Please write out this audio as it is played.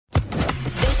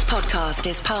podcast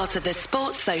is part of the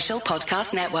Sports Social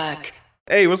Podcast Network.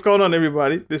 Hey, what's going on,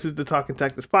 everybody? This is the Talking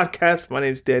Tactics podcast. My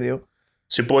name is Daniel.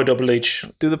 It's your boy Double H.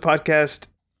 Do the podcast.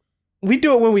 We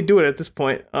do it when we do it at this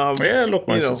point. Look,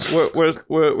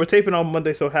 we're taping on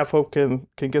Monday, so Half Hope can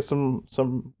get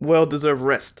some well-deserved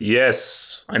rest.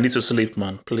 Yes, I need to sleep,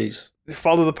 man. Please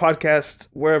follow the podcast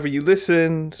wherever you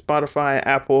listen: Spotify,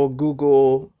 Apple,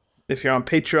 Google. If you're on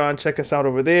Patreon, check us out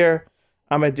over there.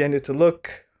 I'm at Daniel to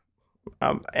look.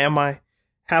 Am I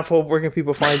Half Hope? Where can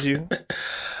people find you?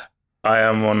 I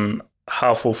am on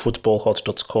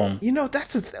halfhopefootballhot.com. You know,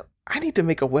 I need to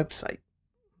make a website.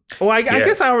 Well, I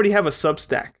guess I already have a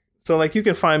Substack. So, like, you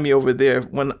can find me over there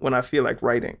when I feel like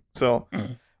writing. So,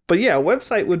 But yeah, a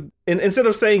website would, instead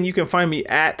of saying you can find me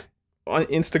on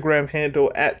Instagram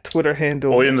handle, at Twitter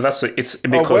handle. Oh, you know, it's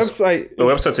because the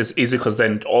website is easy because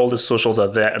then all the socials are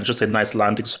there and just a nice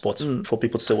landing spot for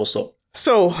people to say what's up.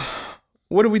 So,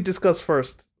 what do we discuss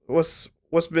first? What's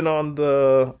been on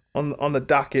the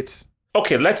docket?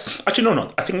 Okay, let's actually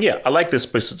no. I think I like this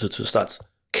place to start.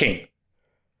 Kane.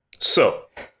 So,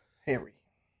 Harry.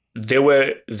 They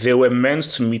were meant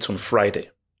to meet on Friday,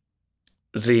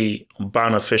 the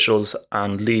Bayern officials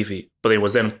and Levy, but it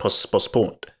was then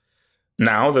postponed.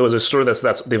 Now there was a story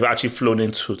that they've actually flown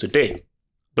into today,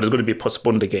 but it's going to be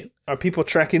postponed again. Are people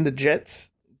tracking the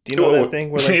jets? Do you know that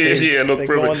thing where they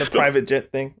go on the private jet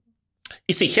thing?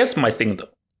 You see, here's my thing though,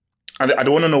 and I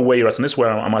don't want to know where you're at, and this is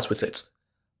where I'm at with it.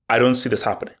 I don't see this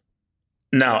happening.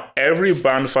 Now, every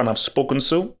Bayern fan I've spoken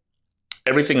to,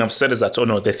 everything I've said is that, oh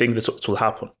no, they think this will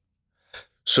happen.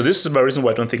 So this is my reason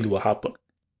why I don't think it will happen.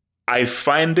 I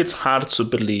find it hard to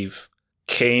believe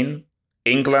Kane,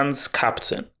 England's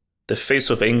captain, the face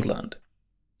of England,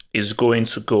 is going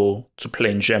to go to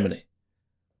play in Germany.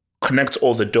 Connect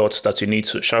all the dots that you need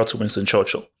to. Shout out to Winston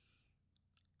Churchill.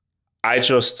 I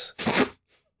just find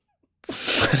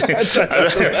it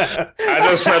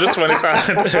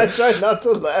hard. I try not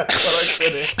to laugh, but I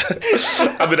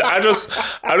couldn't. I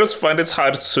just find it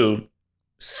hard to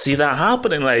see that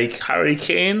happening. Like Harry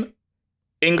Kane,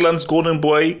 England's golden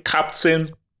boy,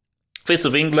 captain, face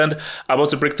of England, about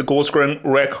to break the goal scoring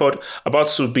record, about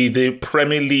to be the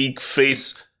Premier League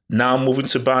face, now moving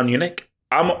to Bayern Munich.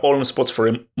 I'm all in sports for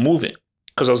him moving.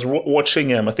 Because I was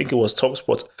watching I think it was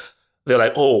TalkSport. They're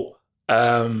like,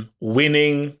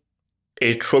 winning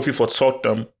a trophy for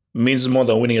Tottenham means more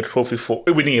than winning a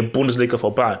Bundesliga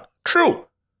for Bayern. True.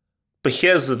 But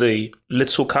here's the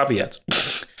little caveat.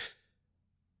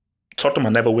 Tottenham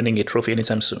are never winning a trophy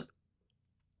anytime soon.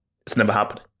 It's never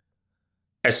happening.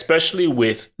 Especially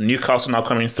with Newcastle now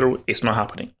coming through, it's not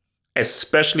happening.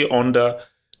 Especially under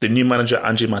the new manager,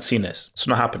 Ange Martinez. It's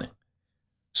not happening.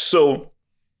 So,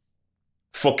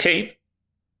 for Kane,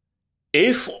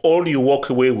 if all you walk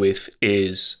away with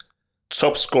is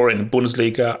top scorer in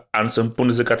Bundesliga and some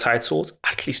Bundesliga titles,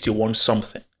 at least you won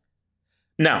something.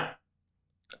 Now,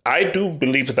 I do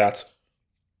believe that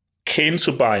Kane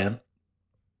to Bayern,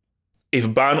 if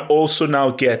Bayern also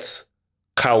now gets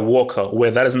Kyle Walker,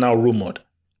 where that is now rumored,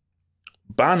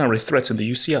 Bayern are a threat in the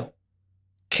UCL.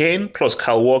 Kane plus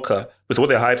Kyle Walker, with what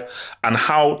they have and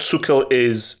how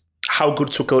good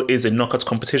Tuchel is in knockout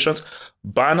competitions,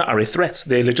 Bayern are a threat.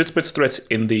 They're a legitimate threat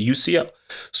in the UCL.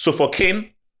 So for Kane,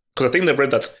 because I think they've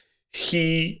read that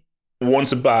he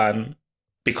wants Bayern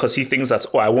because he thinks that,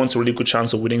 I want a really good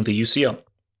chance of winning the UCL.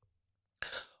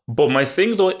 But my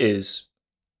thing though is,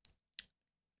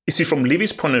 you see, from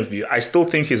Levy's point of view, I still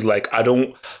think he's like, I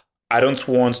don't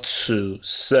want to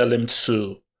sell him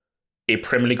to a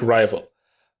Premier League rival.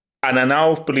 And I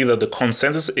now believe that the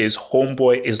consensus is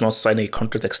homeboy is not signing a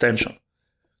contract extension.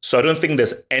 So I don't think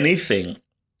there's anything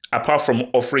apart from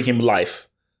offering him life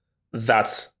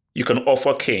that you can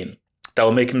offer Kane that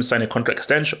will make him sign a contract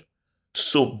extension.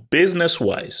 So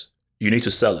business-wise, you need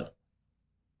to sell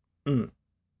him.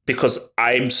 Because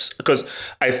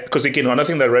again, another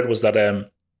thing that I read was that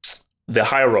the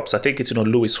higher-ups, I think it's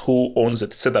Lewis who owns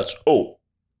it, said that,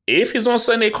 if he's not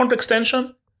signing a contract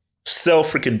extension, sell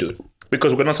freaking dude.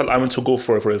 Because we're not allowing him to go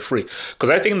for a free. Because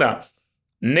I think that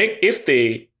if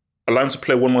they allow him to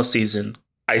play one more season,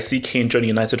 I see Kane joining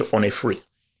United on a free.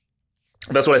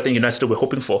 That's what I think United were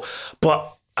hoping for.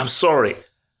 But I'm sorry,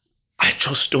 I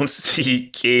just don't see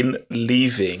Kane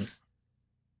leaving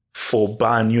for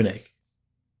Bayern Munich.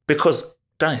 Because,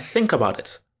 Dan, think about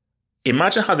it.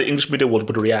 Imagine how the English media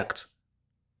would react.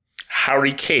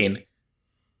 Harry Kane,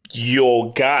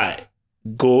 your guy,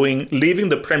 leaving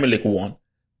the Premier League 1,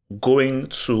 going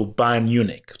to Bayern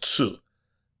Munich 2.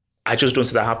 I just don't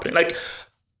see that happening. Like,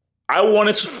 I want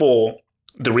it for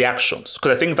the reactions,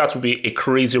 because I think that would be a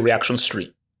crazy reaction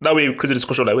stream. That way, crazy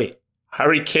discussion like, wait,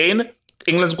 Harry Kane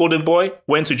England's golden boy,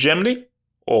 went to Germany.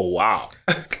 Oh, wow.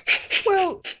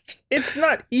 Well, it's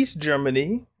not East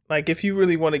Germany. Like, if you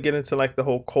really want to get into, like, the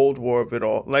whole Cold War of it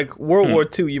all. Like, World War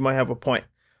II, you might have a point.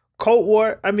 Cold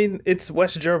War, I mean, it's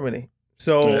West Germany.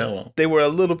 So they were a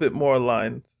little bit more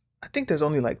aligned. I think there's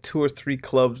only, like, 2 or 3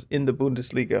 clubs in the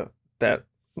Bundesliga that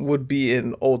would be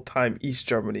in old-time East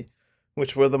Germany,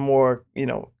 which were the more,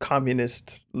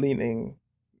 communist-leaning,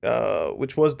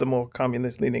 which was the more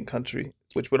communist-leaning country,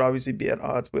 which would obviously be at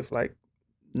odds with, like,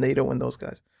 NATO and those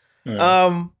guys.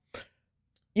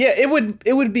 Yeah, it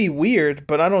would be weird,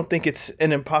 but I don't think it's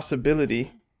an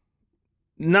impossibility.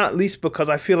 Not least because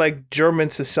I feel like German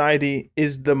society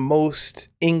is the most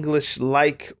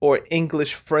English-like or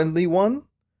English-friendly one.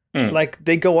 Like,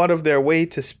 they go out of their way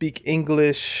to speak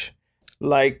English.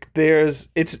 Like,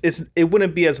 it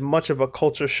wouldn't be as much of a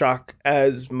culture shock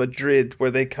as Madrid,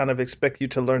 where they kind of expect you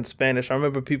to learn Spanish. I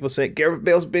remember people saying, Gareth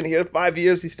Bale's been here 5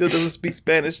 years, he still doesn't speak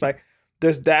Spanish. Like,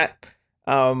 there's that.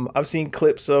 I've seen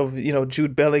clips of,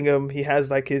 Jude Bellingham. He has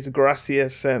like his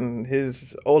gracias and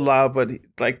his hola, but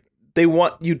they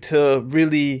want you to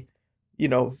really,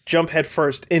 jump head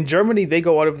first. In Germany, they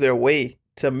go out of their way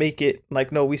to make it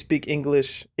like, no, we speak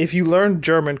English. If you learn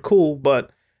German, cool,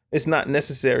 but it's not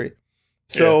necessary.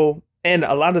 So, and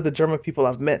a lot of the German people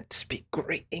I've met speak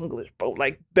great English, bro,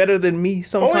 like better than me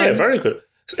sometimes. Oh yeah, very good.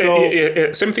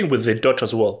 So, same thing with the Dutch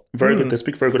as well. Very good. They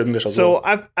speak very good English as well.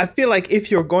 So I feel like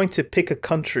if you're going to pick a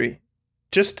country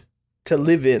just to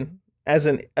live in as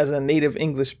a native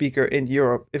English speaker in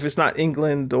Europe, if it's not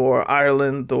England or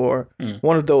Ireland or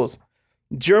one of those,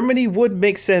 Germany would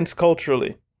make sense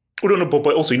culturally. Oh, no,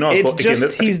 but also, as well,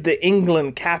 he's the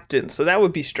England captain, so that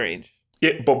would be strange.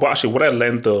 Yeah, but actually what I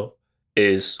learned though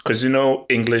is because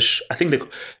English. I think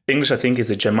English is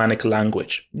a Germanic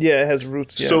language. Yeah, it has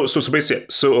roots. Yeah. So basically,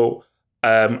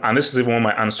 and this is even what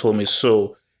my aunts told me.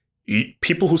 So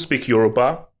people who speak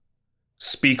Yoruba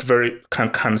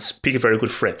can speak very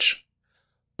good French,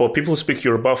 but people who speak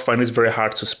Yoruba find it very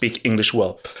hard to speak English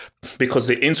well because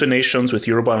the intonations with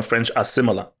Yoruba and French are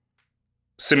similar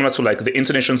to like the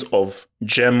intonations of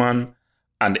German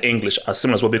and English are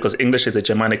similar as well because English is a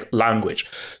Germanic language.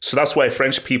 So that's why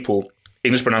French people.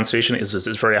 English pronunciation is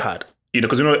very hard,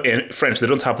 because in French they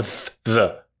don't have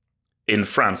the in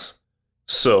France.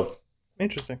 So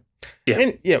interesting,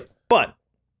 but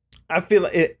I feel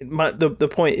like the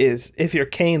point is if you're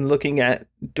Kane looking at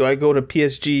do I go to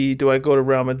PSG, do I go to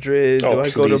Real Madrid, do I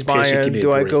go to Bayern,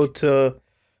 do I go to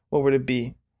what would it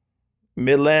be,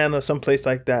 Milan or someplace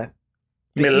like that?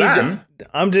 Milan.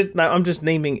 I'm just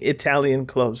naming Italian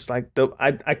clubs. Like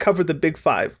I covered the big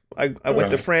 5. I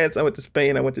went to France, I went to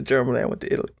Spain, I went to Germany, I went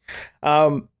to Italy.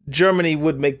 Germany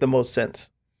would make the most sense.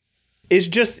 It's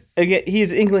just, again,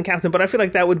 he's England captain, but I feel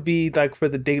like that would be like for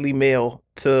the Daily Mail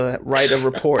to write a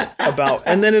report about,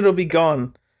 and then it'll be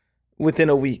gone within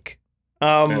a week.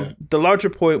 The larger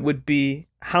point would be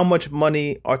how much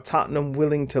money are Tottenham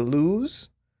willing to lose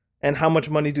and how much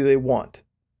money do they want?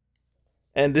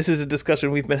 And this is a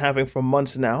discussion we've been having for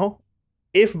months now.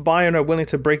 If Bayern are willing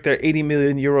to break their 80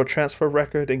 million euro transfer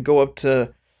record and go up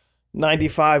to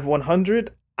 95,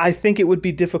 100, I think it would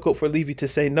be difficult for Levy to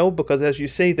say no, because as you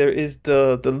say, there is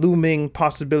the looming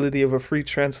possibility of a free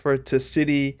transfer to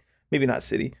City, maybe not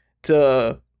City,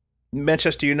 to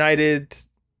Manchester United.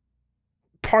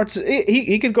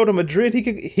 He could go to Madrid. He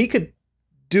could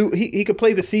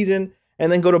play the season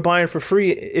and then go to Bayern for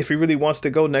free if he really wants to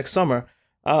go next summer.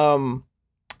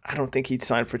 I don't think he'd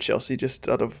sign for Chelsea just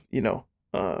out of,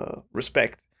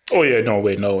 respect. Oh yeah, no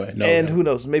way. And who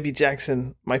knows? Maybe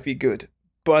Jackson might be good.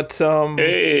 But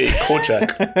hey,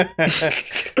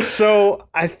 Kojak. So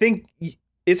I think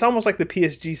it's almost like the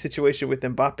PSG situation with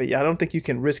Mbappe. I don't think you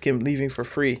can risk him leaving for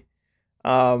free.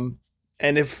 And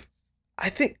I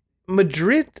think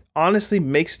Madrid honestly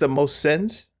makes the most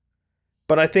sense,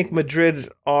 but I think Madrid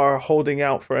are holding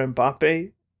out for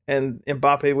Mbappe, and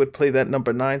Mbappe would play that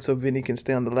number 9 so Vinny can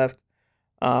stay on the left.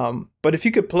 But if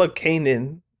you could plug Kane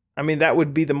in, I mean, that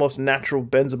would be the most natural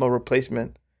Benzema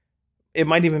replacement. It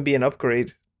might even be an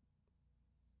upgrade.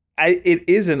 It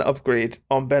is an upgrade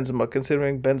on Benzema,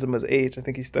 considering Benzema's age. I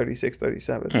think he's 36,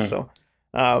 37. So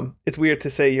it's weird to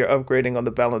say you're upgrading on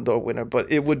the Ballon d'Or winner,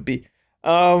 but it would be.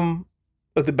 The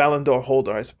Ballon d'Or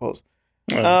holder, I suppose.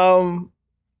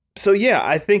 So yeah,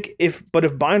 I think if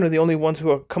Bayern are the only ones who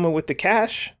are coming with the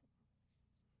cash,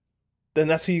 then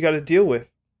that's who you got to deal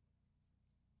with.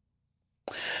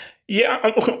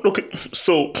 Yeah, okay.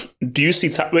 So, do you see?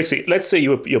 Let's say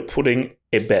you're putting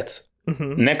a bet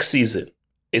next season.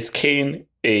 Is Kane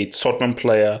a Tottenham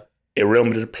player, a Real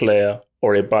Madrid player,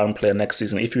 or a Bayern player next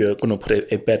season? If you're going to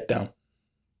put a bet down,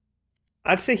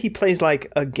 I'd say he plays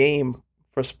like a game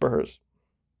for Spurs.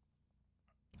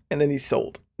 And then he's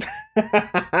sold.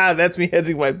 That's me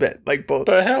hedging my bet, like both.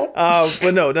 The hell?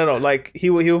 But no. Like he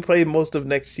will play most of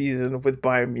next season with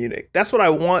Bayern Munich. That's what I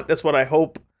want. That's what I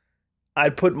hope.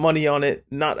 I'd put money on it,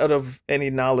 not out of any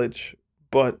knowledge,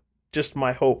 but just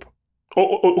my hope.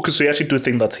 Okay, so you actually do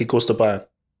think that he goes to Bayern?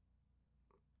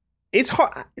 It's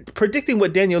hard. Predicting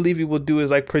what Daniel Levy will do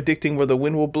is like predicting where the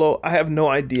wind will blow. I have no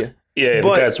idea. Yeah,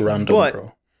 but, the guy's random,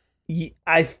 bro.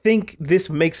 I think this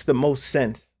makes the most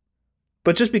sense.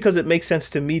 But just because it makes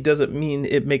sense to me doesn't mean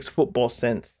it makes football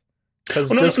sense. Because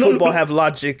does football have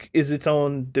logic is its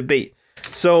own debate.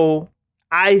 So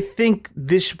I think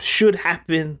this should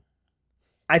happen.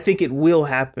 I think it will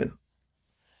happen.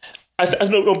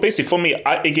 Basically, for me,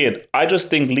 I just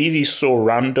think Levy's so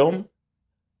random.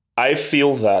 I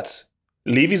feel that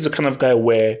Levy's the kind of guy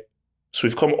where, so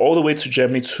we've come all the way to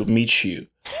Germany to meet you.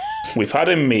 We've had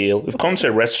a meal. We've come to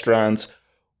a restaurant.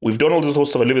 We've done all this whole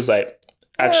stuff. And Levy's like,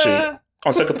 actually,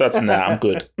 on second thoughts, nah, I'm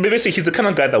good. But basically, he's the kind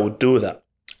of guy that would do that.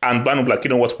 And Bayern would be like, you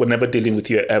know what, we're never dealing with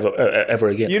you ever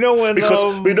again. You know when...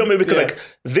 Because like,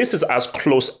 this is as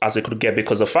close as it could get,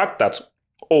 because the fact that,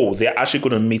 they're actually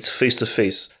going to meet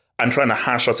face-to-face and trying to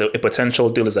hash out a potential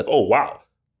deal is like, oh, wow.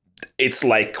 It's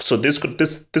like, so this could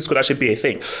actually be a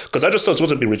thing. Because I just thought it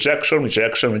was going to be rejection.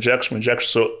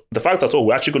 So the fact that,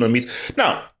 we're actually going to meet...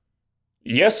 Now,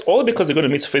 yes, all because they're going to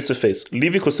meet face-to-face.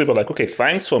 Levy could still be like, okay,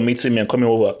 thanks for meeting me and coming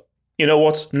over. You know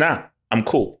what? Nah, I'm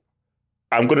cool.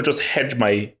 I'm going to just hedge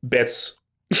my bets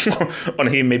on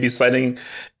him maybe signing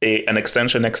an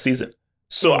extension next season.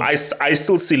 So I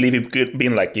still see Levy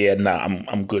being like, yeah, nah,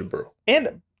 I'm good, bro.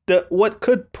 And what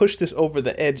could push this over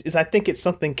the edge is I think it's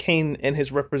something Kane and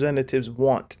his representatives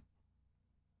want.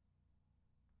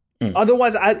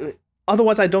 Otherwise, I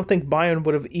don't think Bayern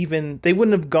would have they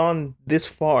wouldn't have gone this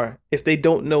far if they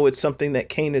don't know it's something that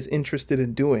Kane is interested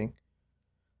in doing.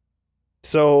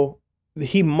 So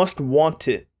he must want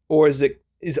it, or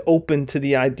is open to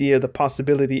the idea, the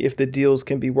possibility if the deals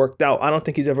can be worked out. I don't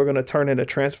think he's ever going to turn in a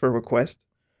transfer request,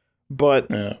 but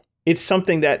it's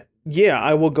something that,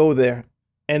 I will go there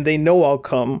and they know I'll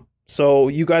come. So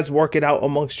you guys work it out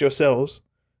amongst yourselves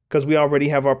because we already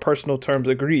have our personal terms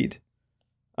agreed.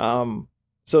 So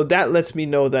that lets me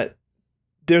know that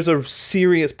there's a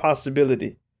serious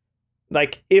possibility.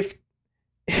 Like if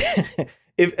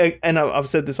and I've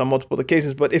said this on multiple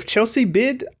occasions, but if Chelsea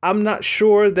bid, I'm not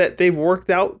sure that they've worked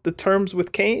out the terms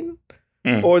with Kane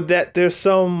or that there's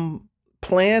some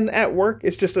plan at work.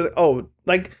 It's just like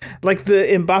the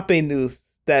Mbappe news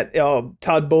that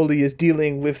Todd Bowley is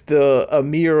dealing with the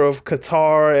Emir of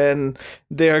Qatar and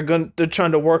they're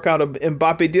trying to work out a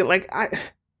Mbappe deal. Like,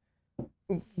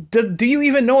 do you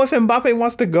even know if Mbappe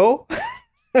wants to go?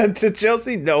 To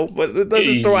Chelsea, no, but it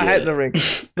doesn't throw a hat in the ring.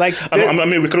 Like, I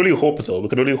mean, we can only hope, though. We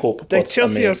can only hope. Like,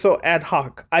 Chelsea are so ad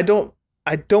hoc. I don't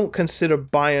consider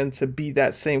Bayern to be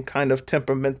that same kind of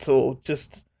temperamental,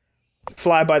 just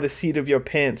fly by the seat of your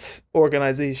pants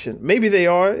organization. Maybe they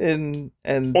are. No.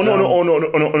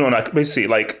 Like, basically,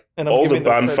 like all the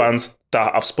Bayern fans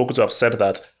that I've spoken to have said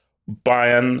that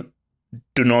Bayern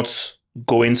do not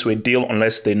go into a deal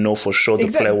unless they know for sure the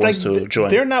player wants to join.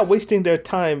 They're not wasting their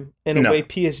time in a way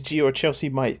PSG or Chelsea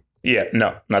might. Yeah,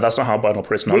 no, that's not how Bayern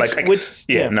operates. No,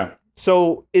 no.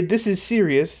 So this is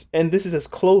serious, and this is as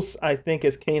close, I think,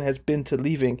 as Kane has been to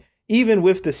leaving, even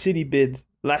with the City bid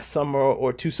last summer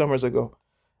or 2 summers ago.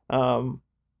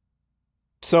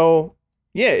 So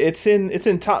yeah, it's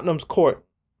in Tottenham's court,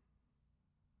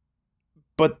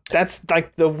 but that's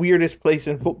like the weirdest place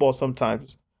in football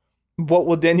sometimes. What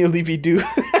will Daniel Levy do?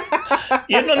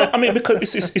 I mean,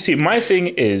 because you see, my thing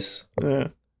is,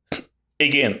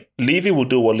 again, Levy will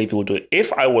do what Levy will do.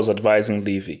 If I was advising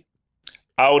Levy,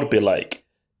 I would be like,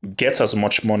 get as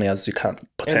much money as you can,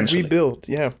 potentially. And rebuild,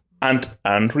 yeah.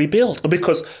 And rebuild.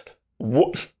 Because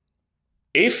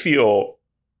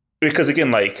because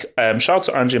again, like, shout out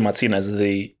to Andre Martinez,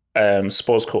 the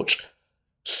sports coach.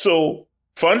 So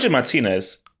for Andre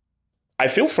Martinez, I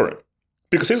feel for him.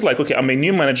 Because he's like, okay, I'm a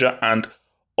new manager and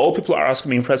all people are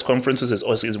asking me in press conferences is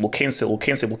will Kane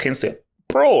stay?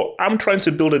 Bro, I'm trying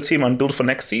to build a team and build for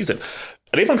next season.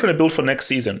 And if I'm trying to build for next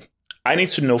season, I need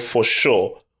to know for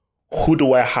sure who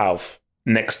do I have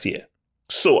next year.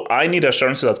 So I need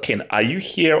assurances that, Kane, are you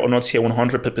here or not here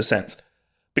 100%?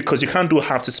 Because you can't do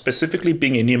half to specifically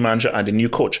being a new manager and a new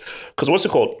coach. Because what's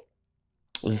it called?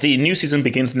 The new season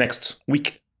begins next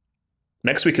week.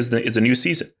 Next week is the new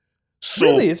season.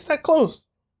 So, really? It's that close?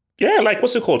 Yeah, like,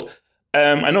 what's it called?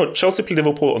 I know Chelsea play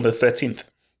Liverpool on the 13th.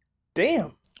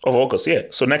 Damn. Of August, yeah.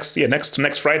 So next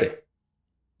Friday.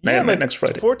 Yeah, next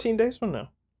Friday. 14 days from now.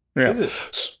 Yeah. Is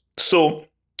it? So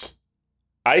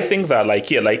I think that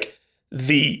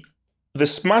the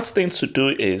smart thing to do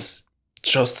is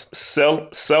just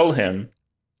sell him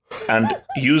and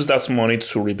use that money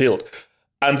to rebuild.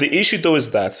 And the issue though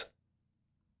is that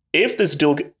if this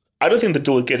deal, I don't think the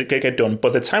deal will get done,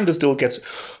 but the time this deal gets,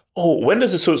 when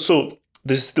does it, so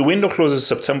the window closes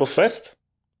September 1st?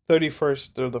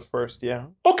 31st or the 1st, yeah.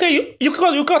 Okay,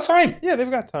 you got time. Yeah,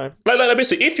 they've got time. Like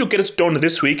basically, if you get it done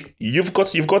this week, you've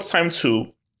got time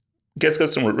to get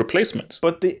some replacements.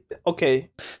 But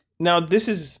now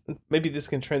maybe this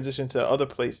can transition to other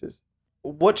places.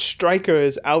 What striker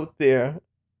is out there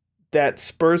that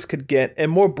Spurs could get? And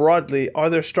more broadly, are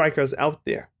there strikers out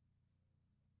there?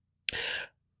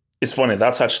 It's funny.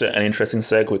 That's actually an interesting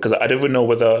segue because I don't even know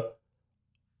whether...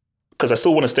 Because I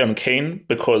still want to stay on Kane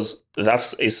because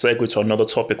that's a segue to another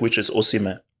topic, which is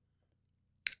Osimhen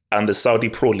and the Saudi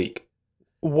Pro League.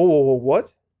 Whoa,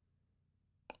 what?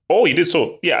 Oh, you did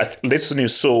so? Yeah, latest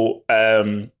news. So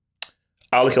Al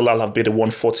Hilal have bid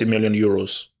 140 million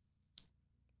euros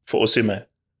for Osimhen.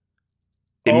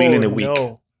 $1 million a week.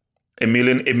 No.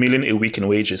 $1 million a week in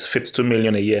wages. 52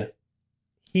 million a year.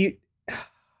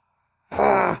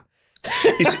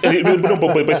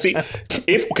 But see,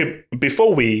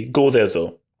 before we go there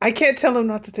though, I can't tell him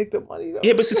not to take the money though.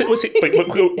 Yeah, but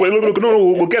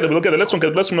we'll get it.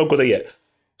 Let's not go there yet.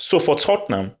 So for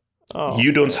Tottenham,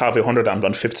 you don't have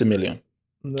 150 million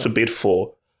to bid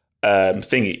for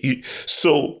thingy.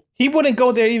 So he wouldn't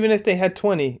go there even if they had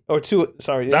 20 or 2.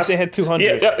 Sorry, if they had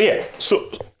 200. Yeah.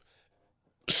 So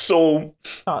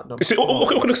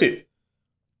okay.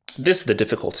 This is the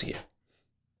difficulty here.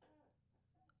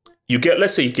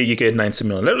 Let's say you get 90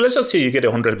 million. Let's just say you get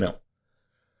 100 mil.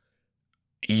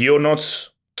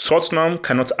 Tottenham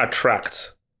cannot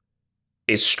attract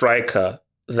a striker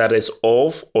that is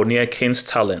of or near Kane's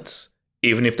talents,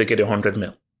 even if they get 100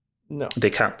 mil. No. They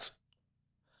can't.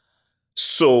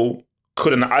 So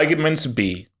could an argument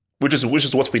be, which is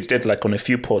what we did like on a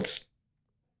few pods,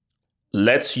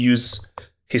 let's use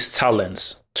his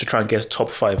talents to try and get top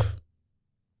 5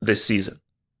 this season.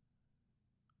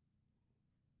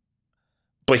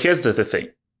 But here's the thing.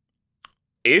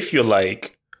 If you're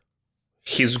like,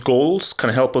 his goals can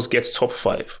help us get top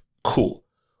 5, cool.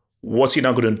 What's he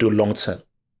now going to do long term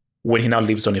when he now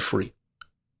lives on a free?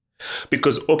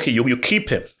 Because, okay, you keep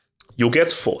him. You get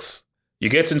 4th. You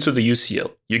get into the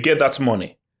UCL. You get that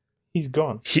money. He's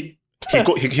gone. He's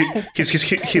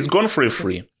gone for a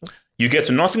free. You get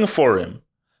nothing for him.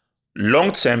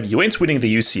 Long term, you ain't winning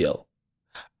the UCL.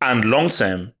 And long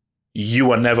term,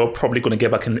 you are never probably going to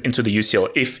get back into the UCL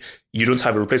if you don't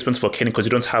have a replacement for Kane because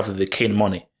you don't have the Kane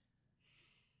money.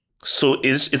 So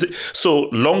so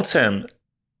long term,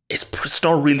 it's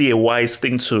not really a wise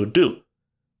thing to do.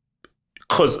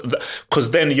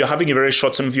 Because then you're having a very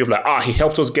short term view of like, he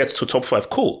helped us get to top 5.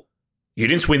 Cool. You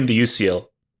didn't win the UCL.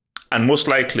 And most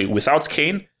likely without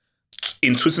Kane,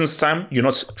 in 2 seasons' time, you're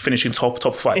not finishing top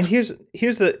 5. And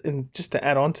and just to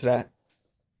add on to that,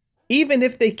 even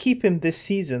if they keep him this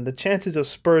season, the chances of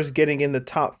Spurs getting in the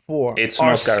top 4 it's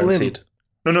are not guaranteed.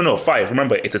 Slim. No, 5.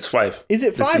 Remember, it's 5. Is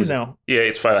it 5 now? Yeah,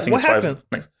 it's 5. I think what it's 5. Happened?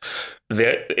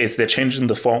 They're changing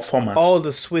the format. Oh,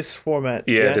 the Swiss format.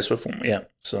 Yeah, the Swiss format. Yeah.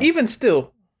 So even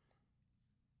still,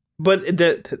 but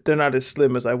they're not as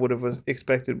slim as I would have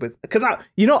expected. Because I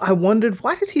wondered,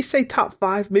 why did he say top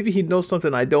 5? Maybe he knows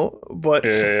something I don't. But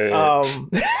the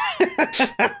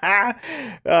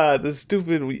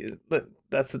stupid.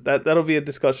 That'll be a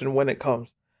discussion when it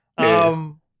comes.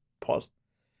 Pause.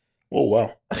 Oh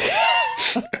wow.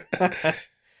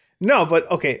 No,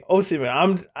 but okay,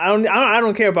 Osimhen. I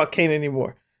don't care about Kane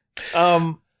anymore.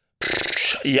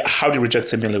 Yeah, how do you reject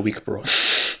 $1 million a week, bro?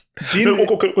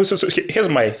 So here's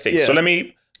my thing. Yeah. So let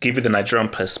me give you the Nigerian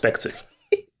perspective.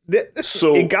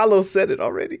 So Igalo said it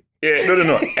already. Yeah,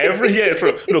 no.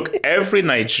 Every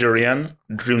Nigerian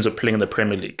dreams of playing in the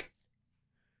Premier League.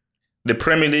 The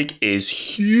Premier League is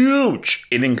huge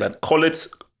in England. Call it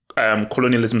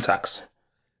colonialism tax. Yep.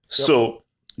 So,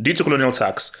 due to colonial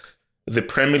tax, the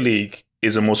Premier League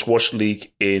is the most watched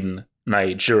league in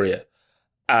Nigeria.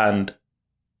 And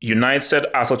United,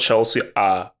 Arsenal, Chelsea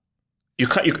are... I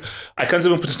can't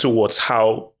even put into words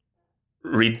how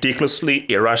ridiculously,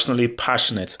 irrationally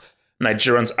passionate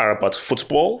Nigerians are about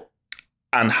football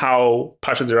and how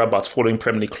passionate they are about following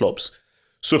Premier League clubs.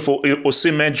 So for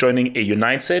Osimhen joining a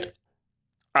United,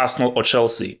 Arsenal or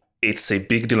Chelsea, it's a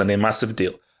big deal and a massive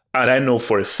deal. And I know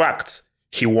for a fact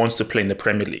he wants to play in the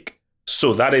Premier League.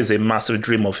 So that is a massive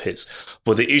dream of his.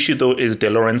 But the issue though is De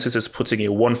Laurentiis is putting a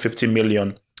 150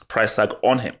 million price tag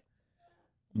on him.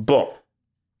 But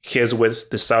here's where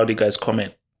the Saudi guys come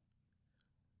in.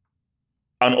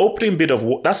 an opening bid of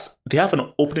they have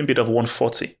an opening bid of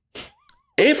 140.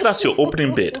 If that's your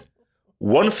opening bid,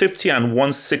 150 and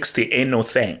 160 ain't no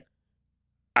thing.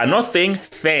 I'm not thing,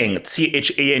 Thang.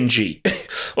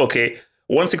 Okay,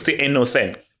 160 ain't no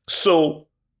thing. So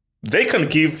they can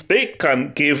give De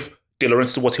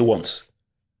Laurentiis what he wants.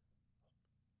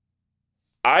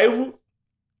 I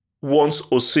want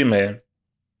Osimhen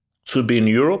to be in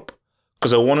Europe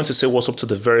because I wanted to say what's up to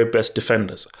the very best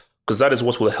defenders, because that is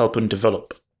what will help him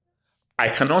develop. I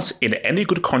cannot, in any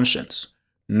good conscience,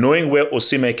 knowing where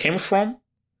Osimhen came from,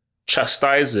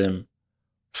 chastise him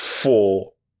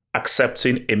for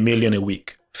accepting $1 million a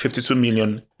week, 52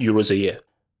 million euros a year.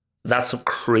 That's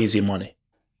crazy money.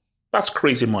 That's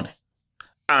crazy money.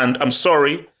 And I'm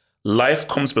sorry, life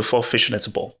comes before fishnet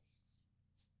ball.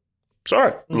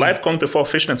 Sorry, life comes before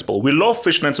fishnet ball. We love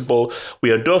fishnet ball. We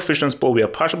adore fishnet ball. We are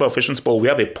passionate about fishnet ball. We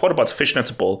have a pod about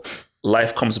fishnet ball.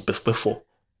 Life comes before.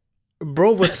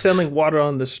 Bro was selling water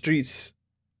on the streets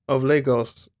of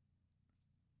Lagos.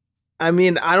 I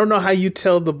mean, I don't know how you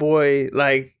tell the boy,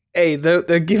 like, hey,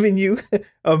 they're giving you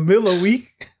 $1 million a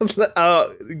week.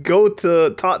 Go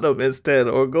to Tottenham instead,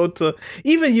 or go to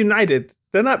even United.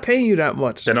 They're not paying you that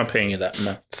much. They're not paying you that,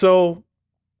 no. So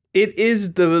it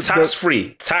is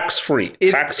tax-free.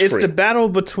 It's the battle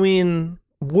between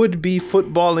would-be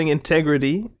footballing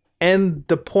integrity and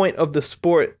the point of the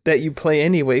sport that you play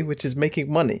anyway, which is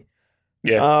making money.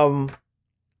 Yeah.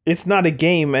 It's not a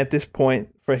game at this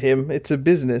point for him. It's a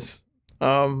business.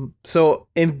 So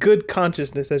in good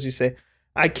consciousness, as you say,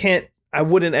 I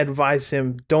wouldn't advise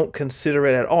him. Don't consider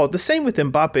it at all. The same with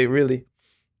Mbappe, really.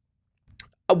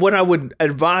 What I would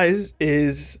advise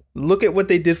is look at what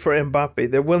they did for Mbappe.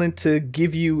 They're willing to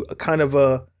give you a kind of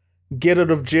a get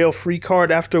out of jail free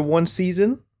card after one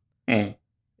season.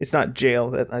 It's not jail.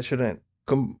 That I shouldn't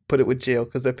put it with jail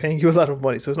because they're paying you a lot of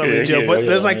money, so it's not really jail. But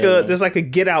there's like a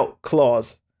get out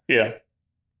clause. Yeah,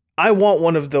 I want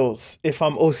one of those if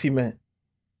I'm Osimhen.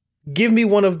 Give me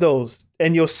one of those,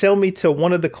 and you'll sell me to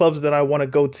one of the clubs that I want to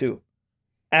go to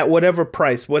at whatever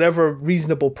price, whatever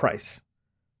reasonable price.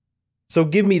 So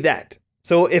give me that.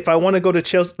 So if I want to go to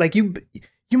Chelsea, like you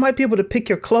might be able to pick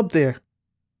your club there.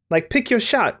 Like pick your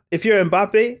shot. If you're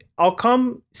Mbappe, I'll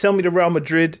come. Sell me to Real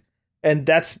Madrid, and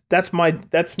that's my term.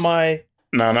 That's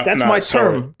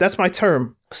my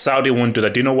term. Saudi won't do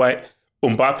that. Do you know why?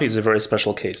 Mbappe is a very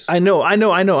special case. I know. I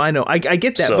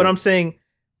get that, but I'm saying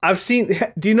I've seen.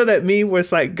 Do you know that meme where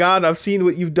it's like, God, I've seen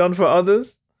what you've done for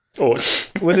others? Oh,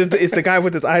 it's the guy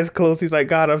with his eyes closed. He's like,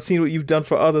 God, I've seen what you've done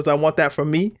for others. I want that for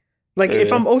me. Like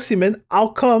if I'm Osimhen,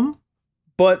 I'll come,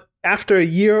 but after a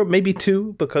year, maybe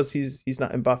 2, because he's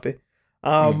not Mbappe.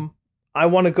 I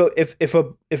want to go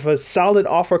if a solid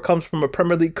offer comes from a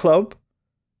Premier League club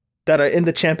that are in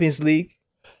the Champions League,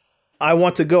 I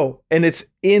want to go, and it's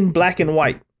in black and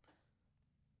white.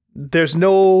 There's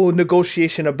no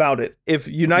negotiation about it. If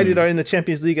United are in the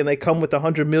Champions League and they come with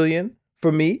 100 million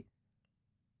for me,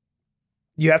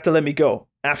 you have to let me go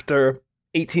after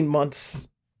 18 months,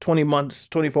 20 months,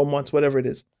 24 months, whatever it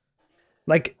is.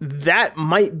 Like that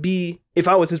might be, if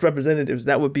I was his representatives,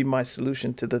 that would be my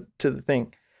solution to the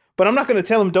thing. But I'm not going to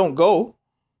tell him don't go.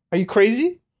 Are you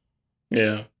crazy?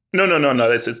 Yeah. No.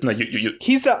 It's no. You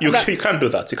can't do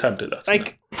that. You can't do that.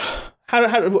 Like,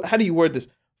 how do you word this?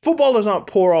 Footballers aren't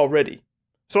poor already,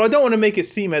 so I don't want to make it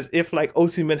seem as if like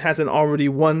Osimhen hasn't already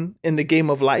won in the game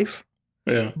of life.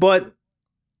 Yeah.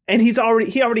 And he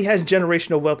already has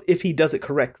generational wealth if he does it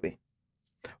correctly.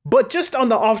 But just on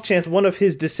the off chance one of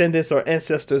his descendants or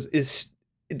ancestors is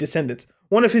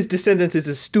one of his descendants is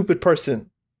a stupid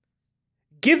person,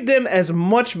 give them as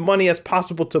much money as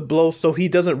possible to blow so he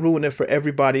doesn't ruin it for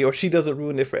everybody or she doesn't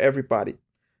ruin it for everybody.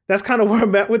 That's kind of where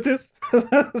I'm at with this.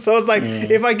 So it's like,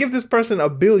 if I give this person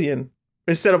 $1 billion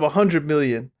instead of 100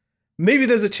 million, maybe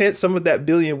there's a chance some of that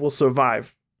billion will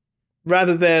survive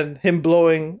rather than him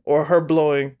blowing or her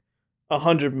blowing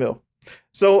 100 mil.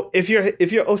 So if you're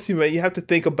Osimhen, you have to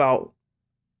think about,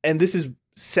 and this is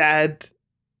sad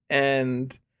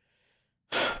and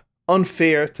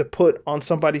unfair to put on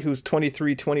somebody who's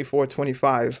 23, 24,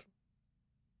 25,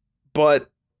 but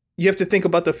you have to think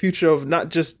about the future of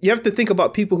you have to think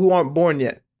about people who aren't born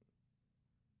yet.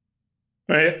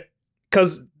 Right.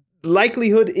 Because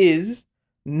likelihood is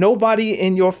nobody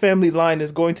in your family line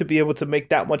is going to be able to make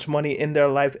that much money in their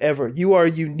life ever. You are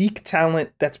a unique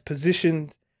talent that's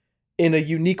positioned in a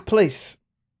unique place.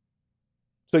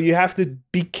 So you have to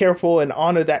be careful and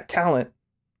honor that talent.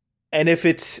 And if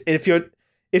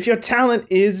your talent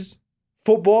is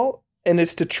football and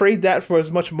it's to trade that for as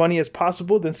much money as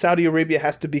possible, then Saudi Arabia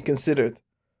has to be considered.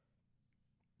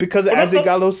 Because as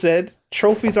Igalo said,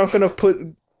 trophies aren't going to put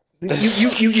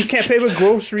You can't pay with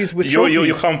groceries with trophies.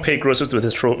 You can't pay groceries with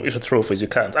the trophies. You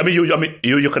can't.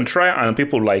 You can try, and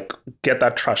people like get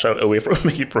that trash away from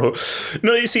me, bro.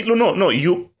 No, you see, no.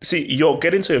 You see, you're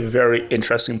getting to a very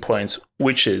interesting point,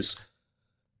 which is,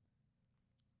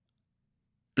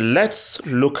 let's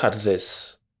look at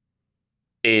this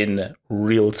in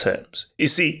real terms. You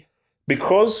see,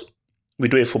 because we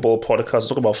do a football podcast,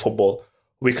 talk about football,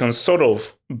 we can sort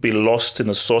of be lost in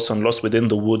the sauce and lost within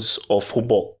the woods of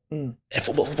football.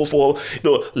 Football,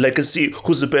 legacy,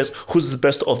 who's the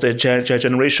best of their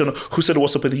generation, who said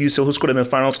what's up with the UCL, who scored in the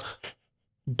finals.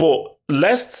 But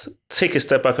let's take a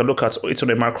step back and look at it on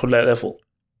a macro level.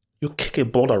 You kick a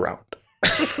ball around.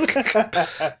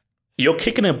 You're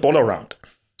kicking a ball around.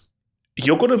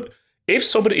 If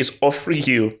somebody is offering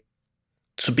you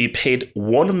to be paid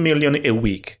 $1 million a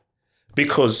week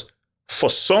because for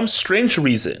some strange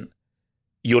reason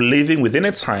you're living within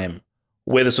a time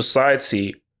where the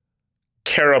society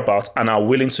care about and are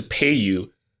willing to pay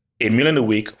you $1 million a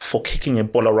week for kicking a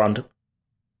ball around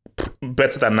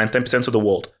better than 90% of the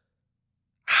world,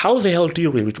 how the hell do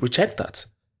you reject that?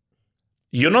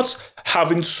 You're not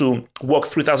having to work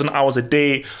 3,000 hours a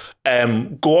day,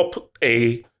 go up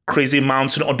a crazy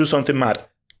mountain or do something mad.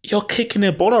 You're kicking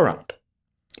a ball around.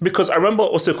 Because I remember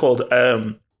also called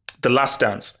The Last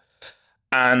Dance,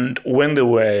 and when they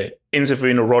were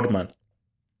interviewing Rodman,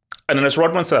 and then as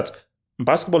Rodman said,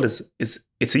 basketball is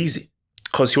easy,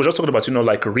 because he was just talking about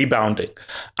like rebounding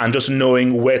and just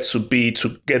knowing where to be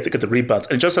to get the rebounds,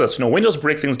 and he just said that when you just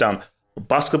break things down,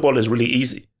 basketball is really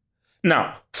easy.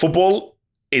 Now football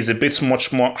is a bit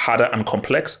much more harder and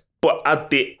complex, but at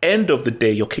the end of the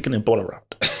day, you're kicking a ball around.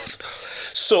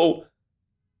 So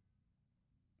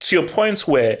to your point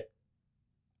where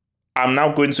I'm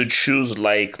now going to choose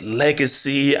like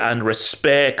legacy and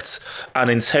respect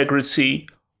and integrity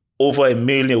over $1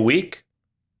 million a week,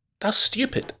 that's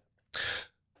stupid.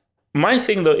 My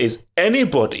thing though is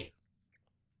anybody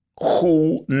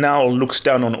who now looks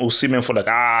down on Osimhen for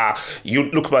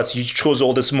you chose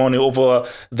all this money over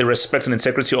the respect and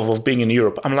integrity of being in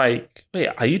Europe. I'm like, wait,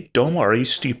 are you dumb or are you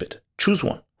stupid? Choose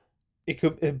one. It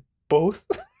could be both.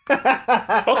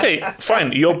 Okay,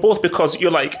 fine. You're both, because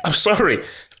you're like, I'm sorry.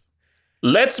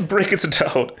 Let's break it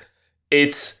down.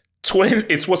 It's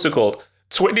what's it called?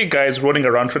 20 guys running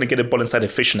around trying to get a ball inside a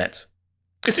fishnet.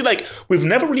 You see, like, we've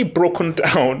never really broken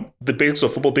down the basics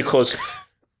of football because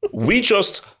we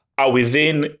just are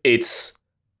within its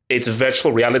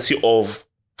virtual reality of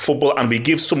football and we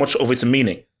give so much of its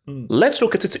meaning. Let's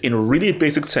look at it in really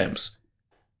basic terms.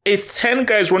 It's 10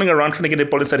 guys running around trying to get a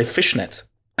ball inside a fishnet.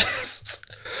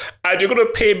 And you're going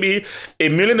to pay me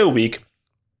 $1 million a week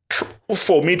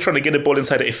for me trying to get a ball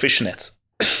inside a fishnet.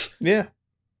 Yeah.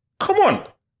 Come on.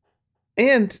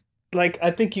 And like,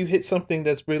 I think you hit something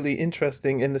that's really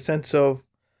interesting in the sense of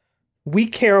we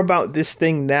care about this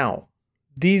thing now.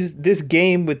 This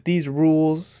game with these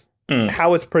rules,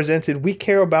 how it's presented, we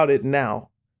care about it now.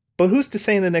 But who's to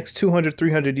say in the next 200,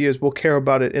 300 years we'll care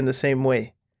about it in the same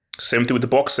way? Same thing with the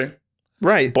boxing.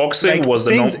 Right. Boxing was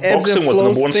the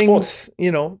number one sport.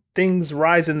 Things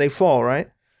rise and they fall,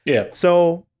 right? Yeah.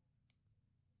 So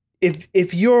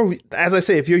if you're, as I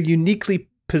say, if you're uniquely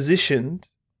positioned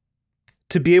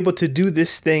to be able to do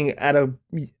this thing at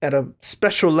a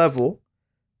special level,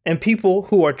 and people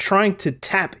who are trying to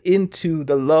tap into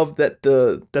the love that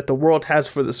the world has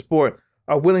for the sport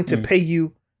are willing to pay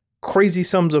you crazy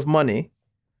sums of money,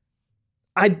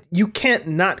 you can't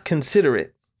not consider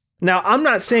it. Now, I'm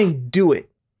not saying do it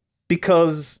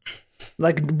because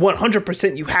like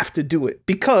 100% you have to do it,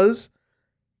 because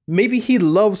maybe he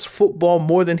loves football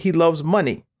more than he loves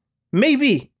money.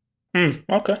 Maybe.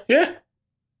 Okay. Yeah.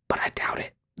 But I doubt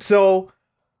it. So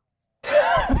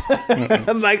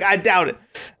like, I doubt it.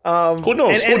 Who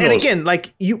knows? And again,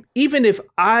 like, even if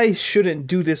I shouldn't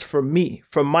do this for me,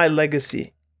 for my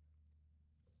legacy,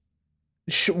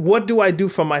 what do I do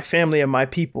for my family and my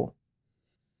people?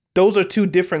 Those are two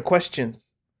different questions.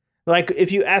 Like, if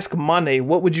you ask Mane,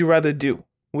 what would you rather do?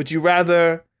 Would you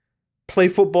rather play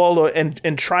football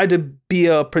and try to be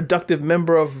a productive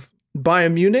member of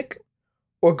Bayern Munich,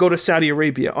 or go to Saudi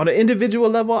Arabia? On an individual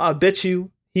level, I bet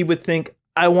you he would think,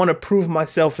 I want to prove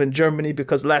myself in Germany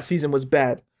because last season was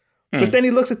bad. But then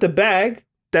he looks at the bag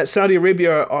that Saudi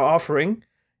Arabia are offering,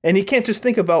 and he can't just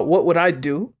think about what would I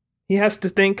do. He has to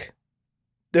think,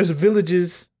 there's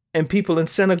villages and people in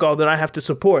Senegal that I have to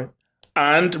support.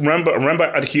 And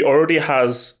remember, he already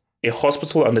has a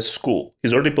hospital and a school.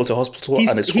 He's already built a hospital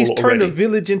and a school. He's turned a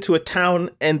village into a town,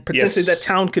 and potentially that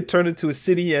town could turn into a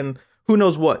city and who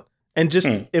knows what, and just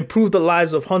improve the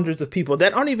lives of hundreds of people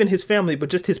that aren't even his family, but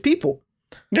just his people.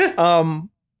 Yeah.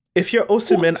 if you're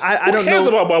Osimhen, I don't know. Who cares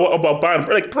about Bayern?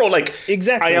 Like, bro, like,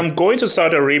 exactly. I am going to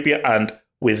Saudi Arabia, and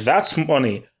with that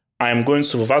money, I am going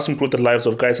to vastly improve the lives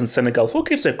of guys in Senegal. Who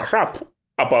gives a crap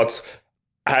about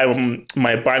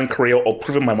my Bayern career or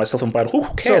proving myself in Bayern? Who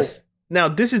cares? So, now,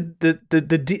 this is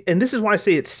and this is why I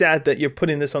say it's sad that you're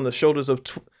putting this on the shoulders of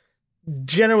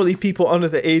generally people under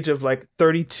the age of like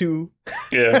 32.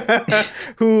 Yeah.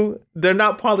 Who, they're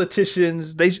not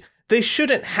politicians. They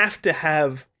shouldn't have to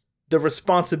have the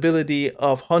responsibility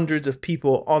of hundreds of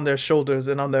people on their shoulders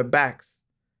and on their backs.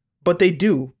 But they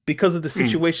do, because of the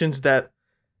situations that,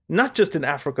 not just in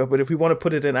Africa, but if we want to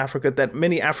put it in Africa, that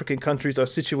many African countries are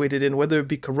situated in, whether it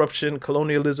be corruption,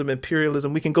 colonialism,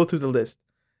 imperialism, we can go through the list.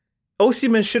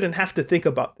 Osimhen shouldn't have to think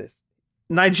about this.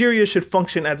 Nigeria should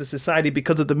function as a society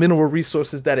because of the mineral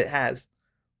resources that it has.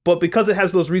 But because it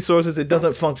has those resources, it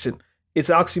doesn't function. It's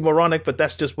oxymoronic, but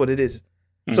that's just what it is.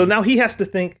 So now he has to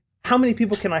think, how many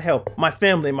people can I help? My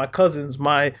family, my cousins,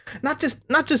 my not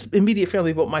just immediate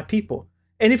family, but my people.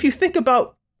 And if you think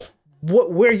about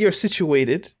where you're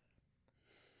situated,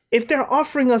 if they're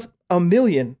offering us $1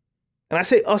 million, and I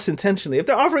say us intentionally, if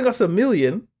they're offering us $1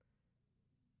 million,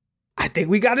 I think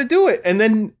we got to do it. And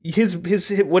then his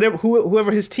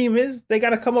whoever his team is, they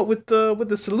got to come up with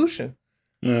the solution.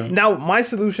 Yeah. Now, my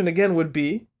solution again would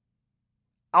be,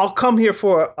 I'll come here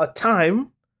for a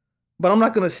time, but I'm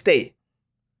not going to stay.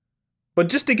 But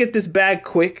just to get this bag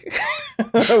quick,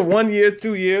 1 year,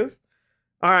 2 years,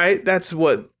 all right, that's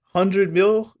what, 100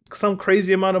 mil, some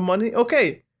crazy amount of money.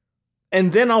 Okay.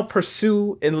 And then I'll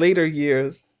pursue in later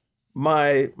years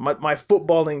my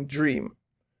footballing dream,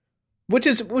 which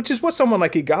is what someone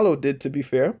like Ighalo did, to be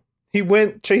fair. He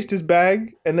went, chased his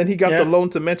bag, and then he got the loan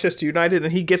to Manchester United,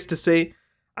 and he gets to say,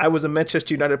 I was a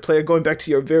Manchester United player, going back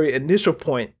to your very initial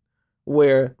point,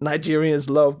 where Nigerians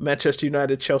love Manchester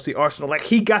United, Chelsea, Arsenal. Like,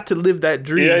 he got to live that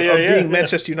dream of being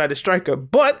Manchester United striker.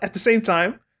 But at the same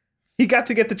time, he got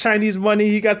to get the Chinese money.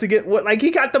 He got to get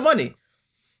he got the money.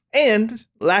 And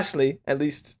lastly, at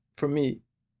least for me,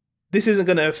 this isn't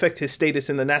going to affect his status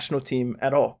in the national team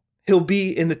at all. He'll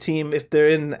be in the team if they're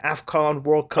in AFCON,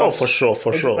 World Cup. Oh, for sure.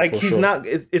 Like, he's not,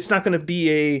 it's not going to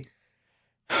be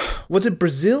was it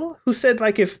Brazil who said,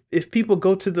 like, if people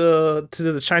go to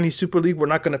the Chinese Super League, we're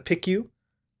not going to pick you?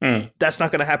 That's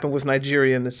not going to happen with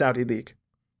Nigeria and the Saudi League.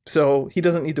 So he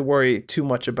doesn't need to worry too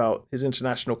much about his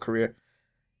international career.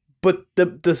 But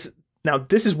now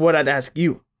this is what I'd ask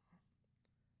you.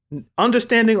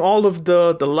 Understanding all of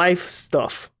the life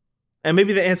stuff, and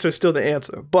maybe the answer is still the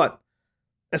answer, but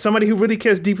as somebody who really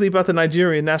cares deeply about the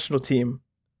Nigerian national team,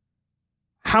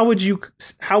 how would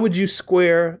you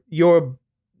square your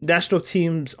national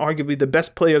team's arguably the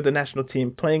best player of the national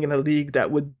team playing in a league that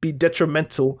would be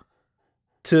detrimental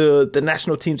to the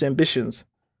national team's ambitions,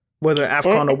 whether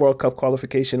AFCON or World Cup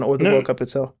qualification or the World Cup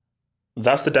itself?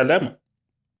 That's the dilemma.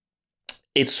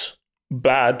 It's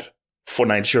bad for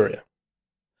Nigeria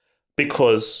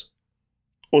because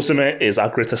Osimhen is our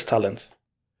greatest talent.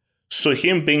 So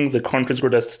him being the country's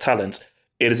greatest talent,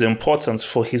 it is important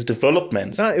for his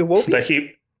development. It won't be. That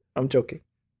he... I'm joking.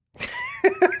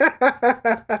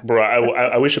 Bro,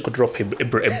 I wish I could drop a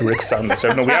brick sound.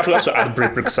 So, no, we have to also add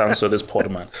brick sounds to this pod,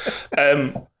 man.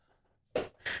 I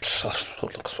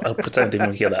pretend I didn't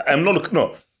even hear that.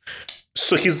 No.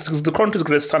 So he's the country's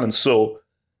greatest talent. So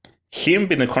him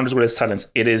being the country's greatest talent,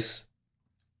 it is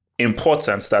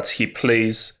important that he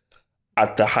plays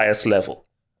at the highest level.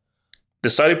 The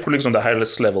Saudi Pro League is on the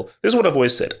highest level. This is what I've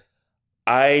always said.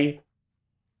 I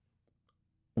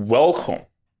welcome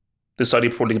the Saudi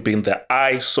Pro League being there.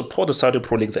 I support the Saudi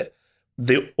Pro League there.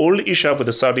 The only issue I have with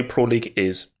the Saudi Pro League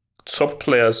is top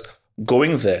players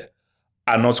going there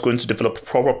are not going to develop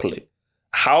properly.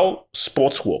 How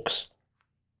sports works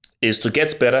is to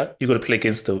get better, you got to play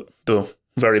against the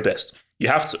very best. You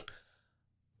have to.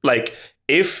 Like,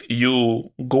 if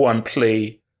you go and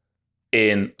play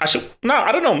in... Actually, no,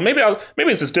 I don't know. Maybe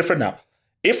it's just different now.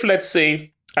 If, let's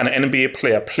say, an NBA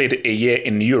player played a year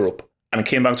in Europe and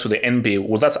came back to the NBA,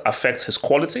 will that affect his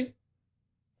quality?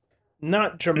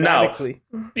 Not dramatically.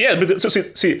 Now, but so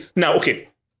see, now, okay.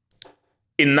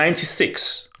 In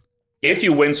 96, if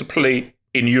you went to play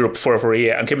in Europe for a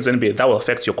year and came to the NBA, that will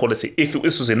affect your quality. If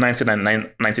this was in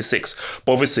 1996.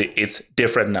 But obviously, it's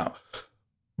different now.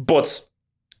 But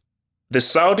the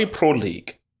Saudi Pro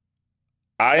League,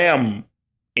 I am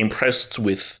impressed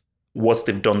with what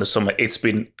they've done this summer. It's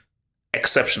been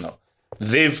exceptional.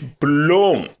 They've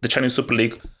blown the Chinese Super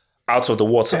League out of the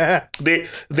water. They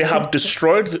have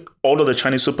destroyed all of the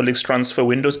Chinese Super League's transfer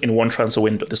windows in one transfer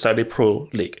window, the Saudi Pro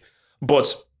League.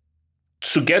 But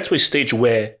to get to a stage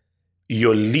where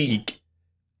your league,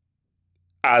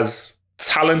 as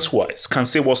talent-wise, can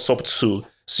say what's up to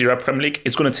Syria Premier League,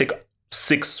 it's going to take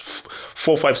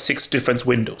 4, 5, 6 different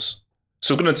windows.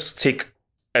 So it's going to take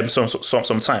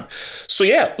some time. So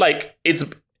yeah, like it's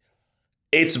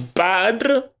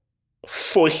bad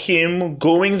for him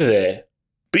going there,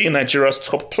 being Nigeria's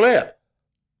top player.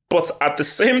 But at the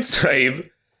same time,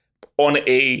 on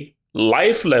a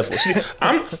life level, see,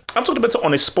 I'm talking about it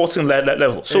on a sporting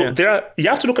level. So you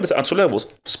have to look at it at 2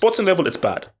 levels. Sporting level, it's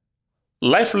bad.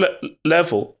 Life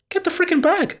level, get the freaking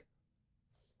bag.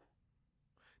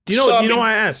 Do you know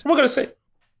why I asked? What am I going to say?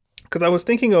 Because I was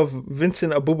thinking of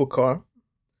Vincent Abubakar,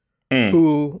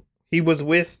 who he was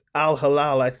with Al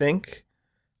Hilal, I think.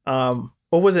 Or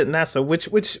was it Nasser?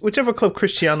 Whichever club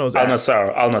Cristiano's at.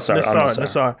 Al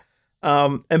Nassr.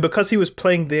 And because he was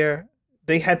playing there,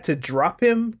 they had to drop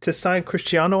him to sign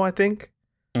Cristiano, I think.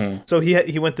 So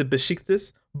he went to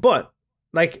Besiktas. But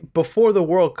like before the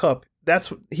World Cup,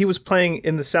 he was playing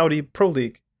in the Saudi Pro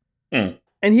League.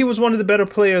 And he was one of the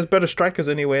better strikers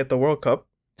anyway at the World Cup.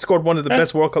 Scored one of the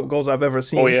best World Cup goals I've ever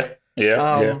seen. Oh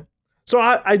yeah. So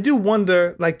I do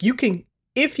wonder, like, you can,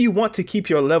 if you want to keep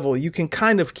your level, you can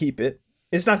kind of keep it.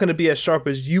 It's not going to be as sharp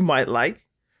as you might like.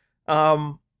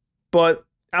 But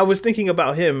I was thinking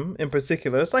about him in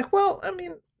particular. It's like, well, I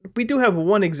mean, we do have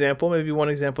one example. Maybe one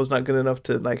example is not good enough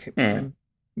to like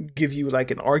give you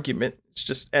like an argument. It's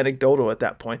just anecdotal at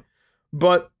that point.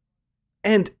 But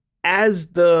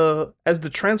as the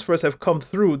transfers have come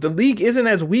through, the league isn't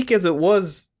as weak as it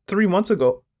was 3 months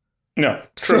ago. No,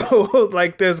 true. So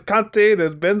like, there's Kante,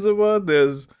 there's Benzema,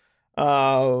 there's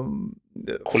Firmino,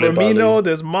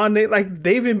 there's Mane. Like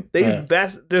they've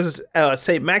there's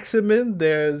Saint Maximin.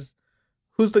 There's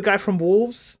who's the guy from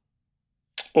Wolves?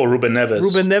 Oh, Ruben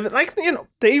Neves. Like, you know,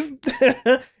 they've.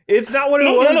 It's not what it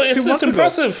was. No, it's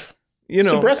impressive. You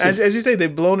know, as you say,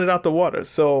 they've blown it out the water.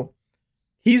 So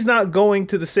he's not going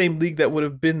to the same league that would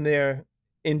have been there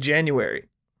in January,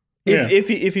 if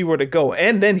he were to go,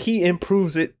 and then he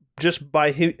improves it just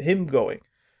by him going.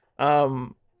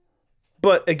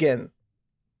 But again,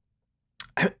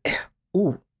 I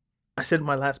said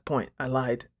my last point. I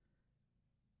lied.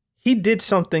 He did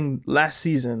something last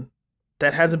season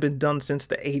that hasn't been done since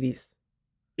the 80s.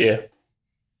 Yeah.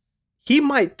 He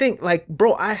might think like,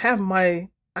 bro, I have my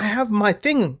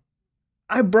thing.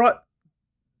 I brought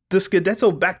the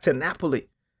Scudetto back to Napoli.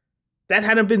 That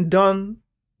hadn't been done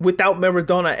without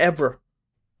Maradona ever.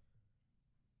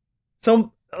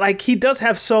 So like, he does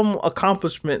have some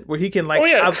accomplishment where he can like,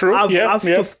 I've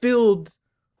fulfilled,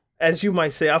 as you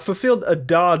might say, I've fulfilled a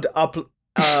Dodd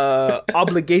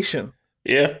obligation.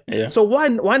 Yeah. So why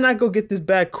not go get this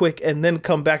bag quick and then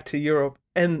come back to Europe?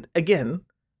 And again,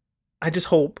 I just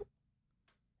hope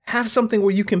have something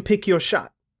where you can pick your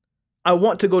shot. I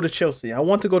want to go to Chelsea. I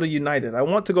want to go to United. I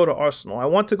want to go to Arsenal. I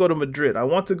want to go to Madrid. I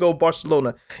want to go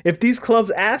Barcelona. If these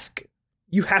clubs ask,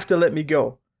 you have to let me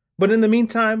go. But in the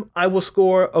meantime, I will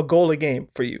score a goal a game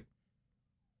for you.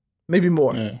 Maybe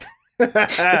more.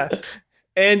 Yeah.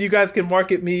 And you guys can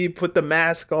market me, put the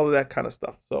mask, all of that kind of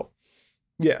stuff. So,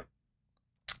 yeah.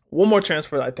 One more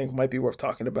transfer that I think might be worth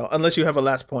talking about, unless you have a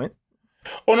last point.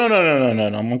 Oh, no.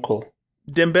 I'm cool.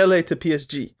 Dembele to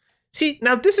PSG. See,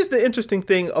 now this is the interesting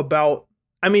thing about,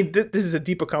 I mean, this is a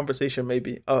deeper conversation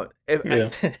maybe. What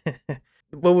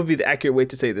would be the accurate way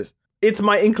to say this? It's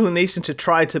my inclination to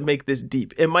try to make this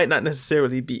deep. It might not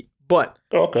necessarily be, but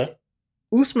okay.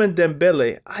 Ousmane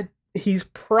Dembele, he's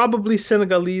probably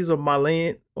Senegalese or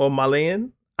Malian.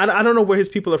 I don't know where his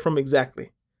people are from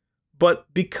exactly, but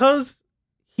because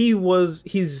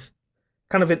he's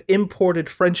kind of an imported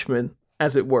Frenchman,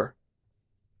 as it were.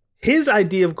 His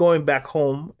idea of going back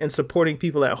home and supporting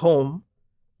people at home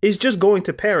is just going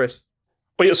to Paris.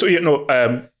 Oh yeah, so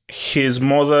his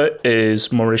mother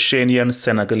is Mauritanian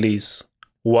Senegalese,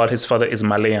 while his father is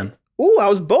Malian. Ooh, I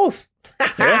was both.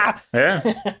 Yeah.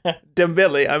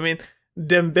 Dembele. I mean,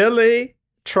 Dembele,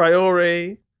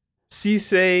 Traore,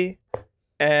 Cisse,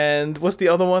 and what's the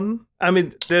other one? I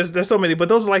mean, there's so many, but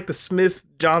those are like the Smith,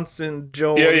 Johnson,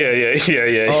 Jones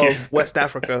of West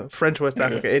Africa, French West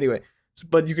Africa. Anyway,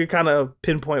 but you can kind of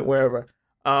pinpoint wherever.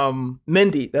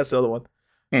 Mendy, that's the other one.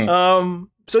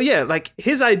 So yeah, like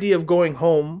his idea of going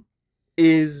home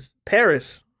is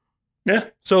Paris. Yeah.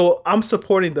 So I'm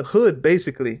supporting the hood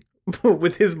basically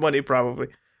with his money probably.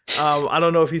 I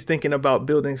don't know if he's thinking about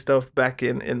building stuff back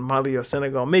in Mali or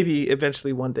Senegal. Maybe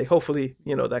eventually one day. Hopefully,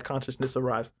 that consciousness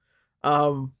arrives.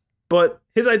 But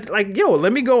his idea, like,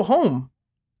 let me go home.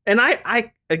 And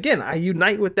I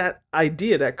unite with that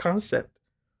idea, that concept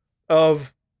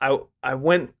of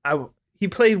he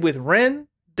played with Rennes,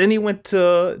 then he went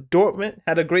to Dortmund,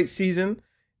 had a great season.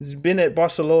 He's been at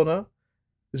Barcelona.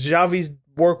 Xavi's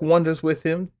work wonders with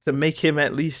him to make him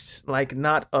at least like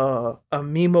not a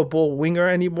memeable winger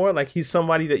anymore. Like he's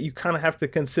somebody that you kind of have to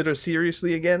consider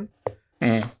seriously again.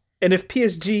 And if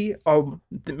PSG are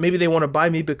maybe they want to buy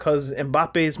me because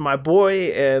Mbappe is my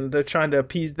boy and they're trying to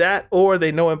appease that, or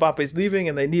they know Mbappe's leaving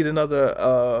and they need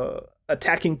another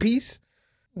attacking piece,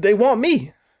 they want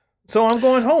me, so I'm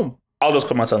going home. I'll just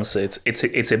come out and say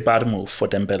it's a bad move for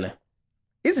Dembele.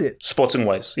 Is it? Sporting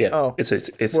wise, yeah. Oh, it's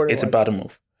a bad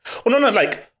move. Oh no,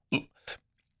 like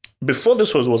before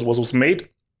this was made,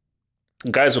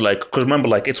 guys were like, because remember,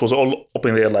 like it was all up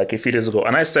in there like a few days ago,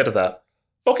 and I said that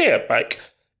okay, like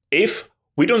if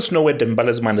we don't know where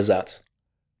Dembele's mind is at,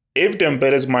 if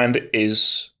Dembele's mind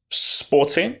is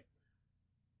sporting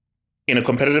in a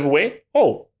competitive way,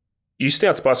 you stay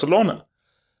at Barcelona.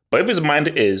 But if his mind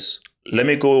is, let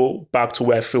me go back to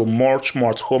where I feel much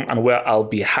more at home and where I'll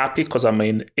be happy because I'm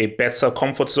in a better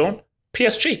comfort zone,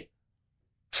 PSG.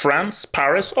 France,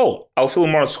 Paris, I'll feel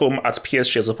more at home at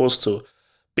PSG as opposed to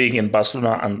being in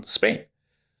Barcelona and Spain.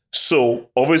 So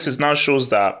obviously it now shows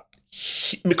that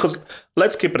because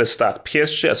let's keep it a stack,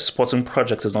 PSG as a sporting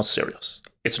project is not serious.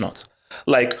 It's not.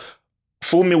 Like,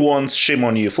 fool me once, shame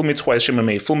on you. Fool me twice, shame on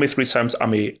me. Fool me 3 times,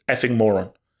 I'm a effing moron.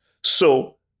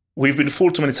 So we've been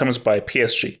fooled too many times by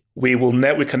PSG. We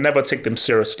can never take them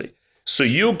seriously. So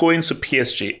you going to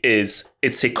PSG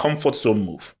it's a comfort zone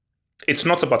move. It's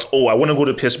not about, I want to go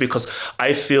to PSG because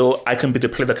I feel I can be the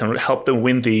player that can help them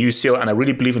win the UCL and I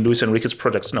really believe in Luis Enrique's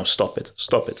projects. No, stop it.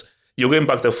 You're going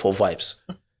back there for vibes.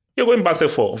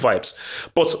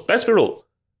 But let's be real.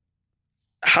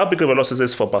 How big of a loss is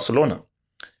this for Barcelona?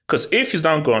 Because if he's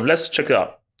down gone, let's check it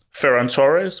out. Ferran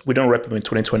Torres, we don't rep him in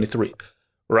 2023.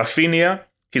 Rafinha,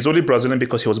 he's only Brazilian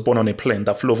because he was born on a plane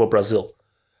that flew over Brazil.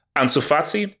 Ansu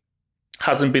Fati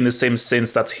hasn't been the same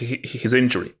since that his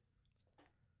injury.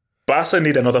 Barca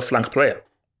need another flank player.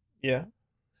 Yeah.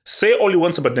 Say all you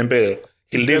want about Dembele.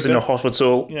 He lives in a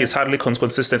hospital. Yeah. He's hardly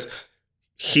consistent.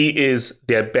 He is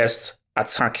their best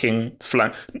attacking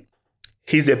flank.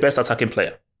 He's their best attacking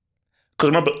player. Because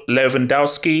remember,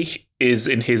 Lewandowski is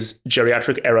in his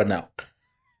geriatric era now.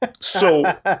 So,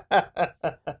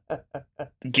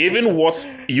 given what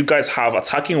you guys have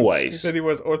attacking wise, he said he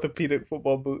wears orthopedic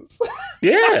football boots.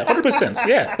 Yeah, 100%.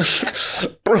 Yeah,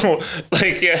 bro.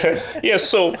 Like, yeah.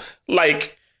 So,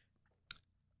 like,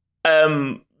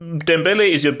 Dembele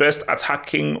is your best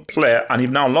attacking player, and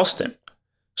you've now lost him.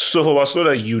 So for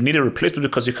Barcelona, you need a replacement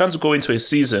because you can't go into a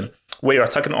season where your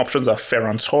attacking options are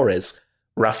Ferran Torres,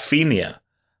 Rafinha,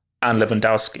 and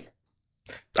Lewandowski.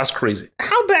 That's crazy.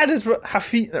 How bad is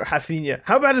Rafinha?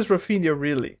 How bad is Rafinha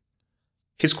really?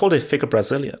 He's called a fake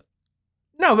Brazilian.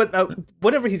 No, but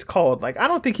whatever he's called, like I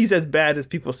don't think he's as bad as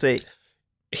people say.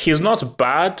 He's not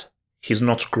bad. He's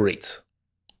not great.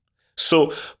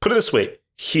 So put it this way: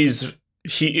 he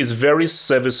is very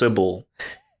serviceable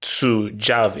to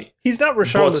Xavi. He's not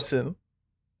Richarlison,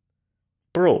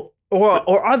 bro.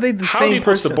 Or are they the How same do you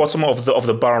person? put the bottom of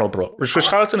the barrel, bro?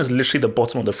 Richarlison is literally the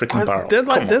bottom of the freaking barrel. They're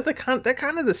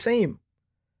kind of the same.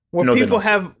 Where people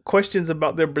have questions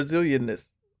about their Brazilianness.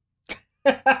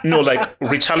 No, like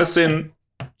Richarlison,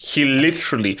 he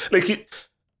literally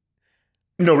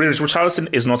Richarlison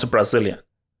is not a Brazilian.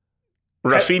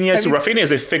 Rafinha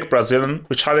is a fake Brazilian.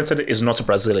 Richarlison is not a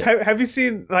Brazilian. Have you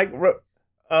seen like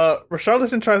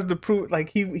Richarlison tries to prove like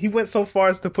he went so far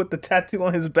as to put the tattoo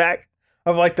on his back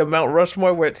of like the Mount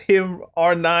Rushmore where it's him,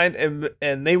 R9,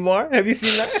 and Neymar. Have you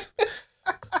seen that?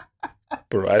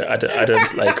 Bro, I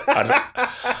don't like.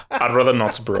 I'd rather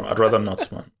not, bro. I'd rather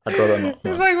not, man.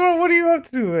 It's like, bro, what are you up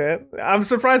to, man? I'm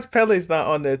surprised Pele's not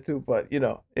on there too, but you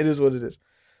know, it is what it is.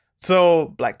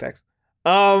 So black tax.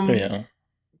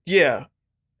 Yeah.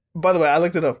 By the way, I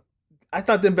looked it up. I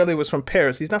thought Dembele was from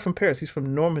Paris. He's not from Paris. He's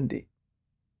from Normandy.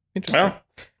 Interesting. Yeah.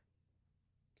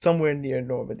 Somewhere near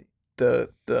Normandy.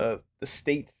 The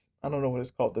state. I don't know what it's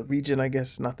called. The region, I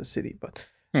guess, not the city, but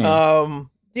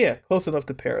yeah, close enough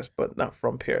to Paris, but not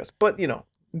from Paris. But you know,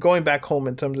 going back home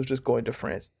in terms of just going to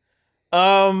France.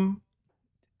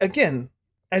 Again,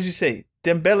 as you say,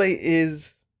 Dembele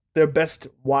is their best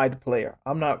wide player.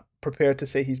 I'm not prepared to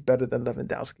say he's better than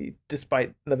Lewandowski,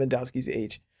 despite Lewandowski's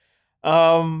age.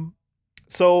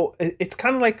 So it's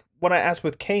kind of like what I asked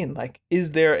with Kane. Like,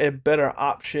 is there a better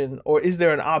option, or is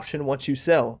there an option once you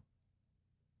sell?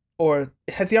 Or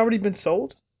has he already been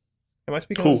sold? Am I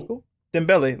speaking out of school?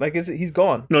 Dembele, like, he's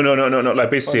gone? No.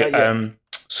 Like, basically,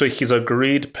 so he's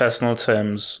agreed personal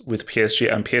terms with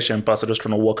PSG, and PSG and Barca are just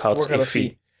trying to work out a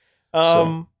fee.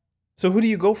 So who do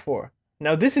you go for?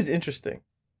 Now, this is interesting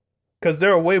because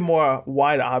there are way more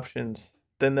wide options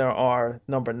than there are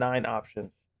number 9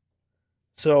 options.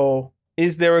 So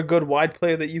Is there a good wide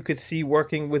player that you could see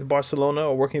working with Barcelona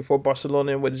or working for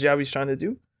Barcelona and what Xavi's trying to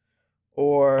do?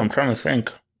 Or I'm trying to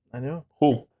think. I know.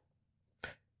 Who?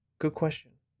 Good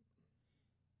question.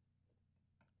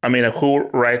 I mean, who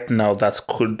right now that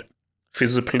could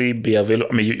physically be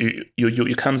available? I mean,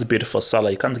 you can't bid for Salah.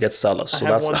 You can't get Salah. So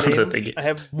that's the thing. I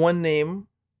have one name.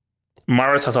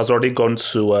 Mahrez has already gone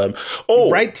to...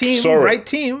 right team. Sorry. Right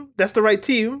team. That's the right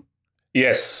team.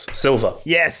 Yes, Silva.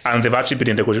 Yes. And they've actually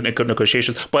been in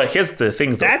negotiations. But here's the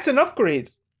thing, though. That's an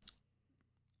upgrade.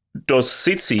 Does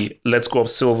City let go of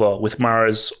Silva with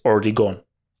Mahrez already gone?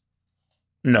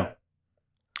 No.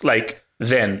 Like,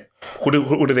 then, who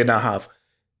do they now have?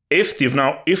 If you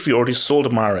already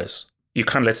sold Mahrez, you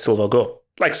can't let Silva go.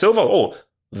 Like, Silva,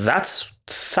 that's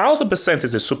 1,000%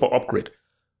 is a super upgrade.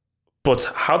 But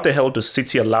how the hell does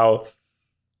City allow...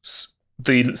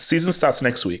 The season starts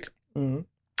next week. Mm-hmm.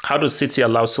 How does City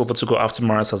allow Silva to go after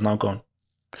Mahrez has now gone?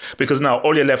 Because now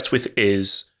all you're left with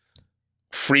is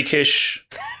freakish.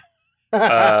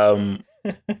 Yeah,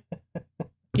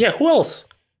 who else?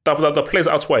 That plays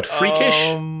out wide.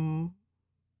 Freakish.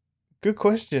 Good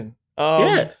question.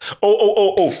 Yeah.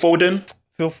 Foden.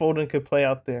 Phil Foden could play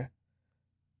out there.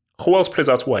 Who else plays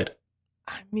out wide?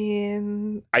 I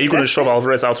mean, are you going to shove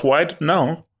Alvarez out wide?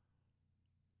 No.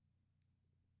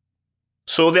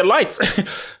 So they're light.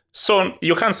 So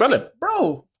you can't sell it.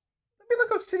 Bro, let me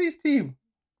look up City's team.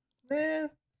 Man,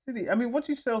 City. I mean, once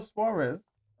you sell Suarez,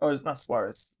 it's not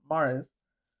Suarez, Mahrez.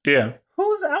 Yeah.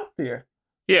 Who's out there?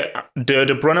 Yeah, De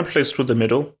Bruyne plays through the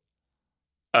middle.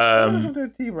 Let me look at their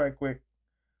team right quick.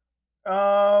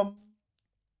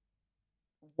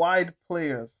 Wide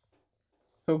players.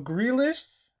 So Grealish,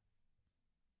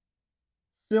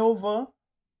 Silva,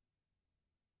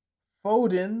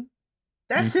 Foden.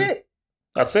 That's it.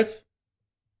 That's it.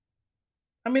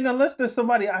 I mean, unless there's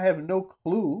somebody I have no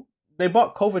clue. They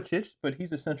bought Kovacic, but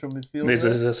he's a central midfielder. This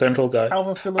is a central guy.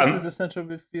 Calvin Phillips is a central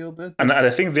midfielder. And I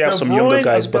think they have some younger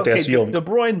guys, but they're young. De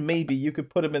Bruyne, maybe. You could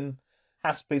put him in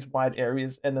half-space wide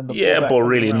areas. And then but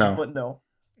really, around, no. But no.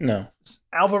 No.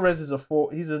 Alvarez is a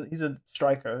he's a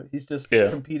striker. He's just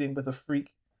competing with a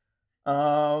freak.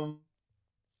 Peroni?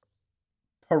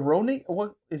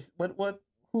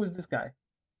 Who is this guy?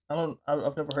 I've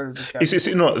never heard of this guy.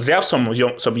 They have some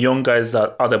young guys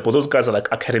that are there, but those guys are like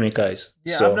academic guys.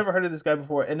 Yeah, so. I've never heard of this guy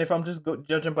before. And if I'm just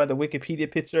judging by the Wikipedia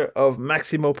picture of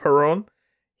Maximo Perron,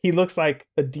 he looks like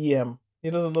a DM. He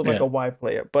doesn't look like a wide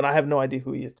player, but I have no idea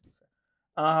who he is.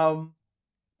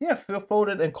 Phil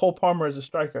Foden and Cole Palmer is a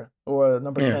striker or a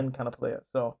number 10 kind of player.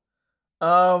 So,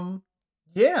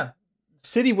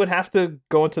 City would have to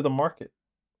go into the market.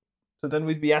 So then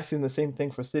we'd be asking the same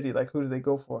thing for City, like who do they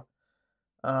go for?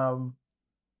 Wow.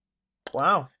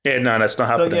 Yeah, no, that's not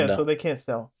happening. So they can't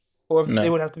sell, or they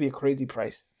would have to be a crazy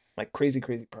price, like crazy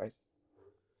price.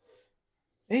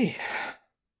 Hey,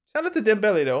 shout out to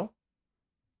Dembele though.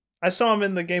 I saw him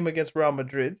in the game against Real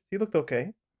Madrid. He looked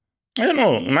okay. Yeah,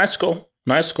 no, nice goal.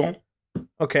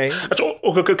 Okay.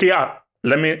 Okay. Yeah.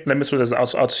 Let me throw this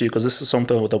out to you because this is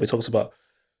something that we talked about.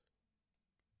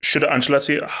 Should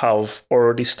Ancelotti have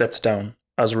already stepped down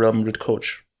as Real Madrid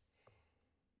coach?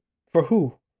 For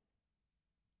who?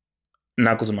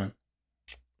 Nagelsmann.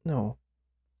 No.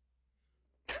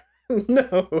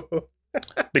 No.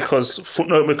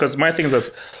 Because my thing is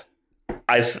that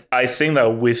I think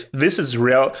that with this is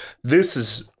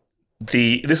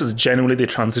genuinely the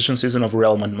transition season of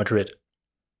Real Madrid.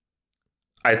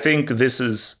 I think this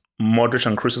is Modric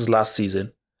and Kroos's last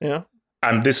season. Yeah.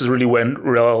 And this is really when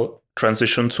Real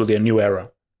transition to their new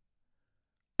era.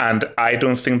 And I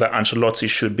don't think that Ancelotti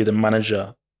should be the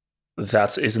manager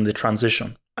that is in the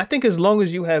transition. I think as long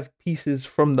as you have pieces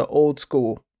from the old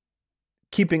school,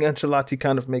 keeping Ancelotti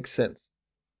kind of makes sense.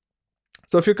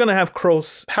 So if you're going to have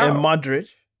Kroos and Modric,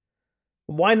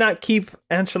 why not keep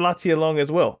Ancelotti along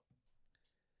as well?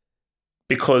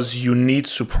 Because you need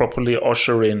to properly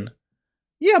usher in.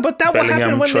 Yeah, but that will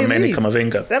happen when they leave.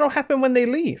 Camavinga. That'll happen when they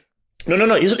leave. No.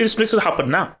 It needs to happen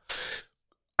now.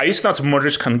 Are you saying that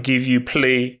Modric can give you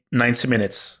play 90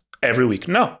 minutes every week?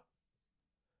 No.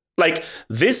 Like,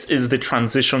 this is the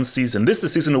transition season. This is the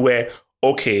season where,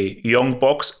 okay, young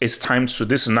bucks, it's time to,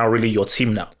 this is now really your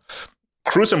team now.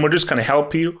 Kroos and Modric can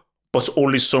help you, but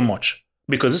only so much.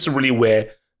 Because this is really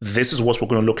where this is what we're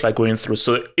going to look like going through.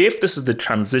 So if this is the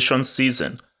transition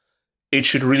season, it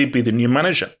should really be the new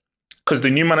manager. Because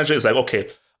the new manager is like, okay,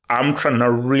 I'm trying to now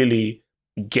really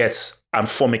get and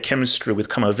form a chemistry with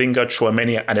Camavinga,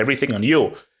 Tchouaméni, and everything. And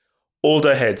you,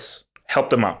 older heads, help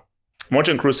them out.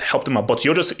 Modric and Kroos, help them out. But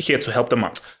you're just here to help them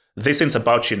out. This ain't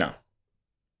about you now.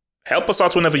 Help us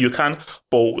out whenever you can,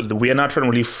 but we are not trying to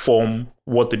really form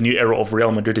what the new era of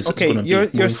Real Madrid is going to be.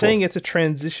 You're saying it's a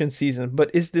transition season,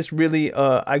 but is this really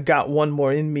I got one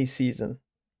more in me season?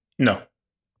 No.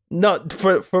 Not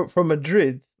for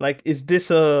Madrid. Like, is this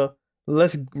a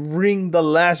let's ring the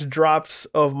last drops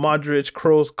of Modric,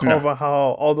 Kroos,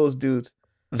 Carvajal, all those dudes?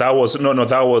 That was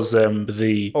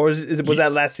the or was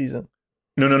that last season?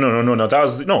 No.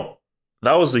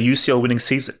 That was the UCL winning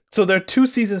season. So they're 2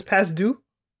 seasons past due?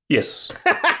 Yes.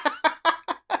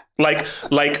 like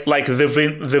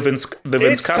the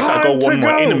Vince Carter got one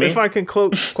more enemy. If I can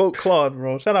quote Claude,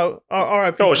 bro. Shout out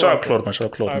R.I.P. Oh, shout out Claude, man. Shout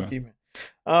out Claude, man.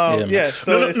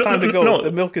 So it's time to go. No.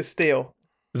 The milk is stale.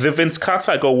 The Vince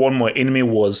Carter got one more enemy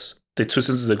was the 2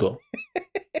 seasons ago.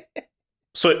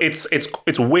 So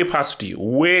it's way past you.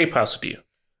 Way past you.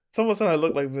 Someone said I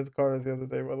looked like Vince Carter the other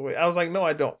day, by the way. I was like, no,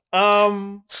 I don't.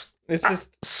 It's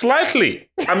just slightly.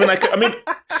 I mean,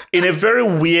 in a very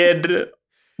weird,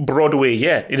 broad way.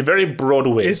 Yeah, in a very broad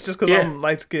way. It's just because I'm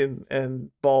light skinned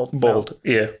and bald. Bald,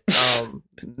 yeah.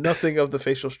 Nothing of the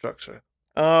facial structure.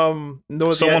 Someone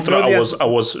thought I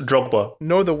was Drogba.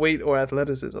 Nor the weight or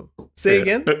athleticism. Say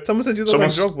again. Someone said you look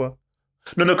like Drogba.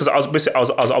 No, because I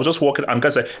was just walking and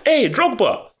guys said, "Hey,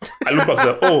 Drogba." I look back and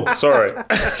said, "Oh, sorry."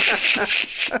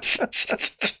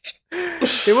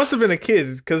 It must have been a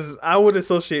kid because I would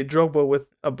associate Drogba with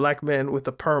a black man with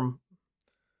a perm,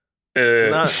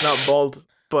 not bald.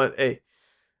 But hey,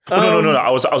 no.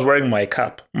 I was wearing my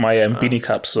cap, my beanie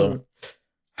cap. So,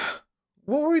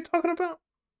 what were we talking about?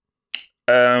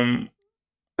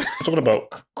 Talking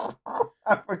about.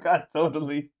 I forgot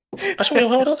totally. Actually,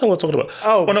 what else was I talking about?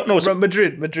 Oh no,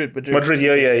 Madrid.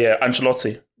 Yeah.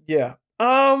 Ancelotti. Yeah.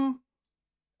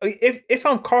 If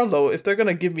I'm Carlo, if they're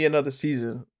gonna give me another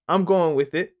season, I'm going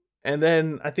with it. And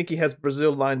then I think he has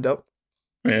Brazil lined up.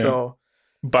 Yeah. So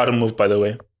bad move, by the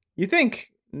way. You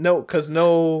think? No, because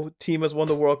no team has won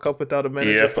the World Cup without a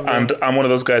manager. Yep, and I'm one of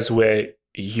those guys where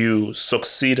you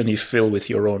succeed and you fail with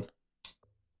your own.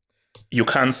 You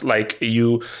can't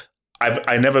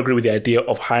I never agree with the idea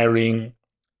of hiring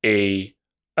a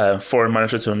foreign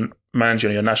manager to manage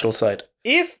on your national side.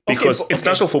 Because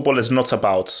international football is not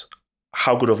about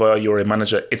how good of you're a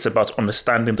manager. It's about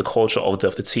understanding the culture of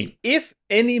the team. If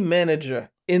any manager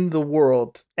in the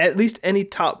world, at least any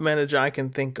top manager I can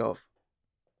think of,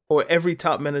 or every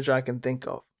top manager I can think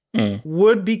of,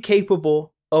 would be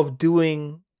capable of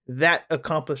doing that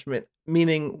accomplishment,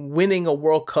 meaning winning a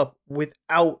World Cup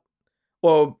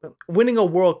winning a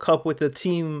World Cup with a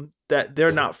team that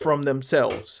they're not from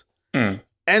themselves.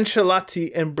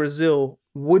 Ancelotti and Brazil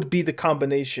would be the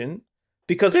combination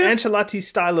because Ancelotti's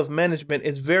style of management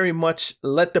is very much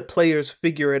let the players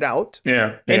figure it out.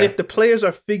 Yeah. And if the players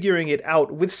are figuring it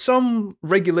out with some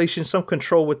regulation, some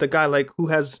control with the guy like who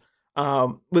has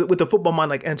with a football mind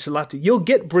like Ancelotti, you'll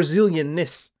get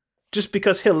Brazilianness just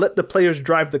because he'll let the players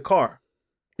drive the car.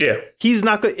 Yeah, he's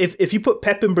not going. If you put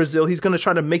Pep in Brazil, he's going to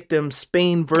try to make them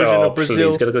Spain version of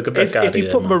Brazil. If you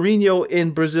put Mourinho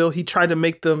in Brazil, he tried to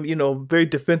make them, very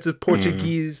defensive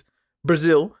Portuguese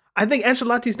Brazil. I think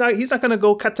Ancelotti's not. He's not going to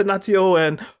go Catenaccio,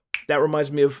 and that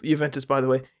reminds me of Juventus, by the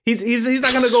way. He's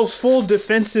not going to go full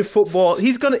defensive football.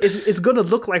 He's gonna. It's going to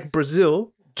look like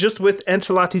Brazil, just with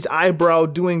Ancelotti's eyebrow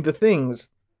doing the things.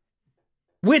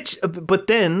 But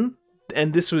then,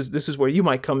 and this is where you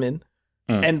might come in.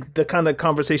 And the kind of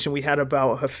conversation we had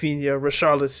about Rafinha,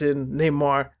 Richarlison,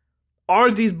 Neymar, are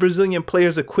these Brazilian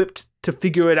players equipped to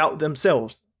figure it out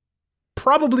themselves?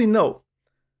 Probably no,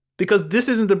 because this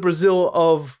isn't the Brazil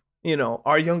of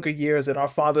our younger years and our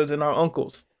fathers and our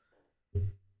uncles.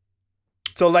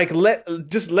 So let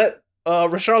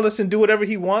Richarlison do whatever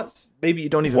he wants. Maybe you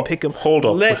don't even pick him. Hold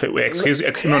up, wait, excuse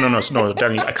me. No,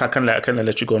 Danny, I can't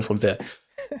let you go in from there.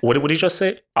 What did you just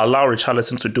say? Allow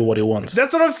Richarlison to do what he wants.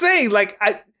 That's what I'm saying.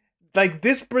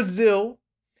 This Brazil.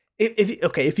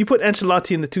 If you put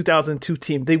Ancelotti in the 2002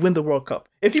 team, they win the World Cup.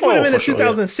 If you put him in the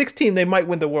 2006 team, they might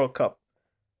win the World Cup.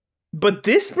 But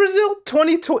this Brazil,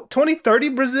 2030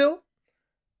 Brazil,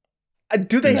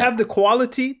 do they have the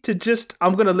quality to just?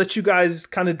 I'm gonna let you guys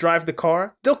kind of drive the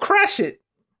car. They'll crash it.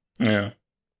 Yeah,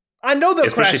 I know they'll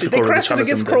crash it. They crashed it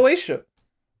against Croatia.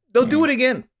 They'll do it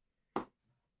again.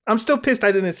 I'm still pissed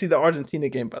I didn't see the Argentina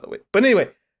game, by the way. But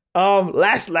anyway,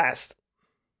 last.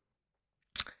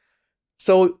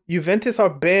 So Juventus are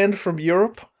banned from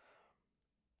Europe?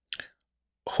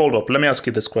 Hold up. Let me ask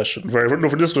you this question.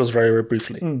 This goes very, very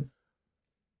briefly.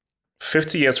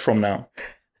 50 years from now,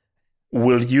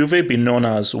 will Juve be known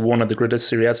as one of the greatest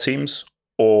Serie A teams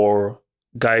or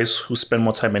guys who spend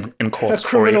more time in court? A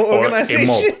criminal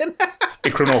organization? A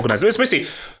criminal organization. It's basically,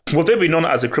 will they be known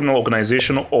as a criminal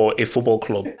organization or a football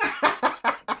club?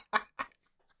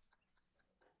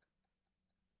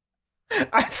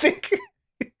 I think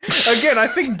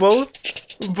both,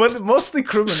 but mostly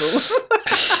criminals.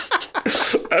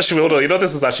 Actually, hold on.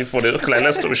 This is actually funny. Okay,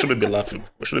 like, we shouldn't be laughing.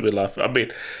 I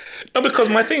mean, no, because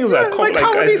my thing is that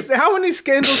how many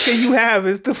scandals can you have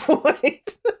is the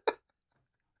point.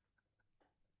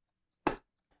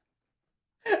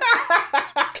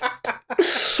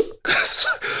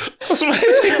 Because my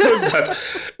thing was that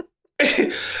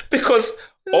because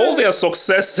all their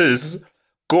successes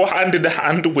go hand in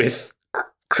hand with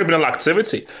criminal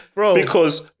activity. Bro,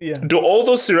 because do all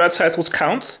those serial titles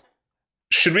count?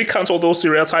 Should we count all those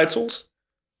serial titles?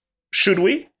 Should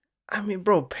we? I mean,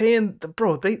 bro,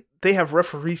 they have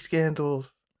referee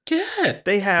scandals. Yeah.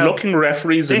 They have locking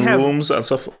referees in rooms and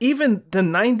stuff. Even the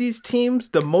 90s teams,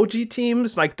 the Moji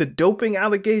teams, like the doping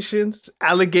allegations.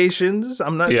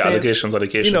 I'm not saying... allegations.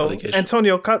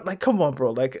 Antonio, like, come on,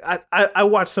 bro. Like, I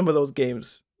watched some of those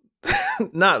games.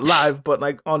 Not live, but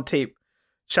like on tape.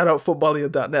 Shout out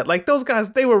footballia.net. Like, those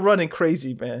guys, they were running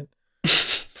crazy, man.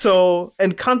 So,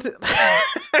 and Conte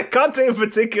in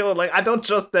particular, like, I don't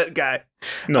trust that guy.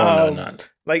 No.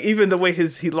 Like, even the way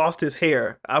he lost his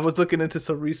hair. I was looking into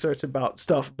some research about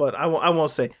stuff, but I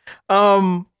won't say.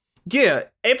 Yeah,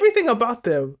 everything about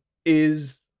them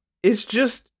is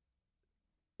just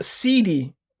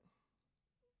seedy,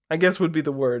 I guess would be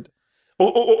the word.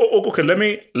 Okay, let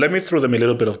me throw them a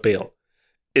little bit of bail.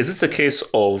 Is this a case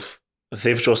of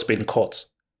they've just been caught?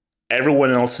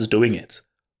 Everyone else is doing it,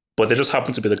 but they just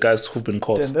happen to be the guys who've been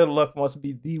caught. Then their luck must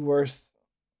be the worst.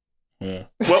 Yeah.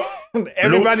 Well,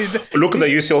 everybody look at the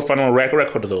UCL final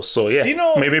record though. So yeah,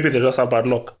 maybe they just have bad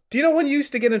luck. Do you know when you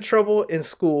used to get in trouble in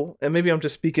school? And maybe I'm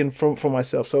just speaking for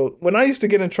myself. So when I used to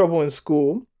get in trouble in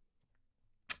school,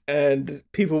 and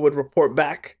people would report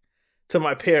back to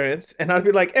my parents, and I'd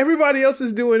be like, everybody else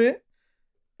is doing it,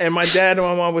 and my dad and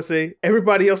my mom would say,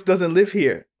 everybody else doesn't live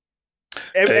here.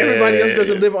 Everybody else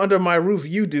doesn't live under my roof.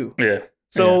 You do. Yeah.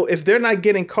 So if they're not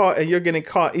getting caught and you're getting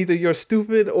caught, either you're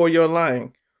stupid or you're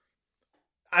lying.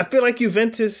 I feel like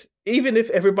Juventus, even if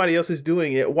everybody else is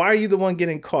doing it, why are you the one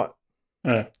getting caught?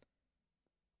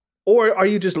 Or are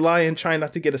you just lying, trying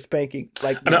not to get a spanking?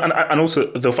 Like, and also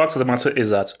the fact of the matter is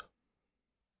that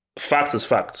fact is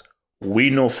fact. We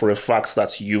know for a fact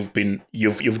that you've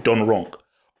done wrong.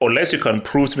 Unless you can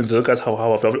prove to me that look at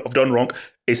how I've done wrong,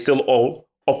 it's still all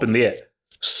up in the air.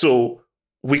 So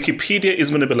Wikipedia is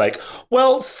going to be like,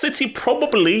 well, City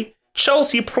probably,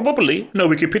 Chelsea probably. No,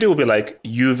 Wikipedia will be like,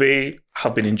 Juve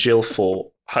have been in jail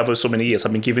for however so many years.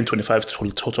 I've been given 25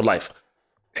 total life.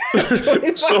 So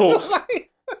that's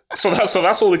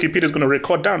all Wikipedia is going to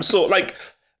record down. So like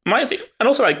my thing, and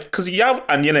also like because Yav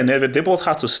and Yen and Neve, they both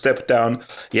had to step down.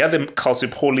 You had the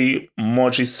Calciopoli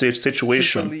Moji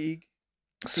situation.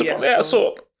 Super League.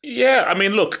 So I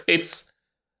mean, look, it's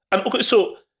okay.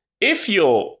 So if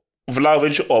you're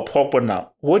Vlahovic or Pogba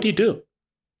now, what do you do?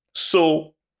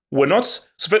 So we're not.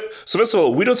 So first of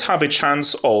all, we don't have a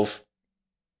chance of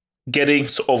getting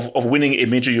of winning a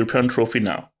major European trophy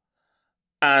now.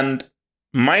 And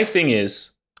my thing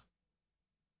is,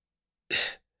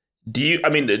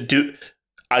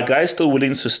 are guys still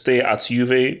willing to stay at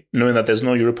Juve knowing that there's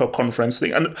no Europa Conference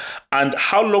thing? And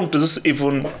how long does this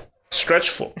even stretch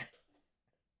for?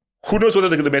 Who knows whether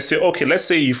they may say, okay, let's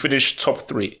say you finish top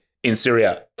 3 in Serie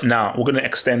A. Now we're going to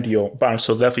extend your ban,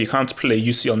 so therefore you can't play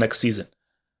UCL next season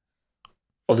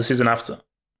or the season after.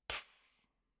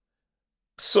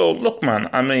 So look, man,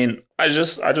 I mean, I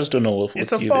just don't know.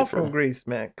 It's a fall from grace,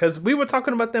 man. Because we were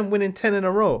talking about them winning 10 in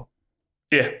a row.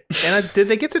 Yeah. And did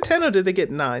they get to 10 or did they get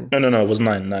 9? No. It was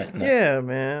 9. Yeah,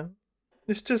 man.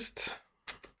 It's just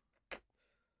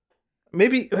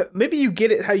maybe you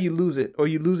get it how you lose it, or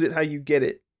you lose it how you get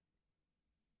it.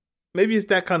 Maybe it's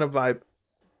that kind of vibe.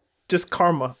 Just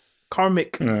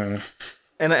karmic. And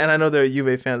I know there are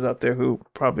Juve fans out there who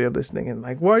probably are listening and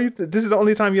like, why are you? This is the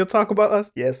only time you'll talk about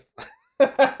us? Yes.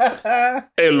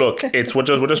 Hey, look, we're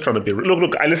just trying to be.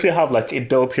 Look, I literally have like a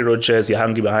Del Piero jersey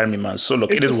hanging behind me, man. So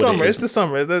look, it is what it is. It's the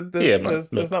summer.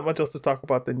 There's not much else to talk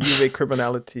about than Juve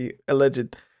criminality,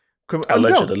 alleged.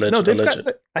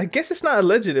 I guess it's not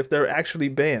alleged if they're actually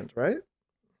banned, right?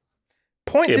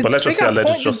 But let's just say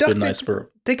alleged just be nice, bro.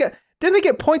 Didn't they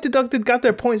get point deducted, got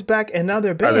their points back, and now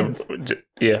they're banned?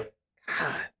 Yeah.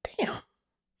 God damn.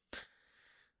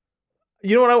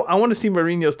 You know what? I want to see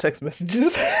Mourinho's text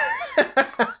messages.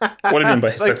 What do you mean by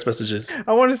text messages?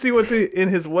 I want to see what's in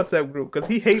his WhatsApp group because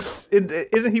he hates.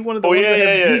 Isn't he one of the?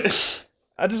 Yeah.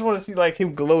 I just want to see like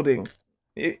him gloating.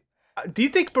 Do you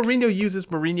think Mourinho uses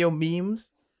Mourinho memes?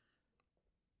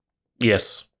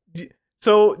 Yes.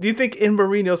 So, do you think in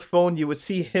Mourinho's phone you would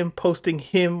see him posting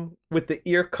him with the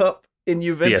ear cup in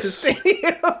Juventus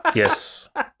Stadium? Yes.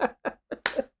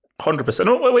 100%.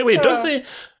 No, wait. Does he?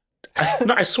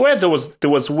 No, I swear there was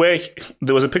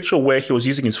a picture where he was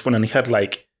using his phone and he had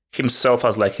like himself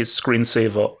as like his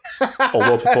screensaver or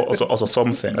wallpaper or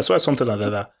something. I swear something like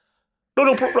that.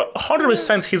 No,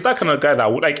 100%. He's that kind of guy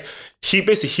that would like he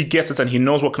gets it and he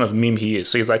knows what kind of meme he is.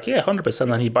 So he's like, yeah,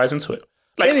 100%, and he buys into it.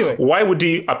 Like, anyway, why would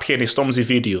he appear in a Stormzy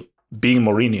video being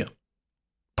Mourinho,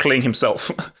 playing himself?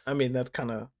 I mean, that's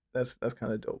kind of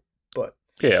dope. But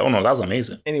yeah, oh no, that's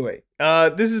amazing. Anyway,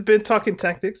 this has been Talking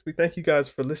Tactics. We thank you guys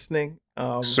for listening.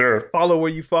 Sir, follow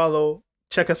where you follow.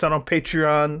 Check us out on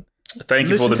Patreon. Thank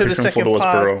you for the Patreon followers,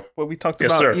 bro. Where we talked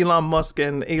about Elon Musk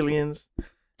and aliens.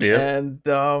 Yeah. And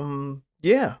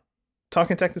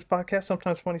Talking Tactics podcast,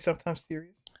 sometimes funny, sometimes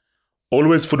serious.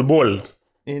 Always football.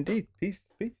 Indeed. Peace.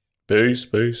 Peace.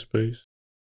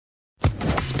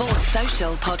 Sports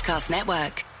Social Podcast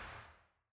Network.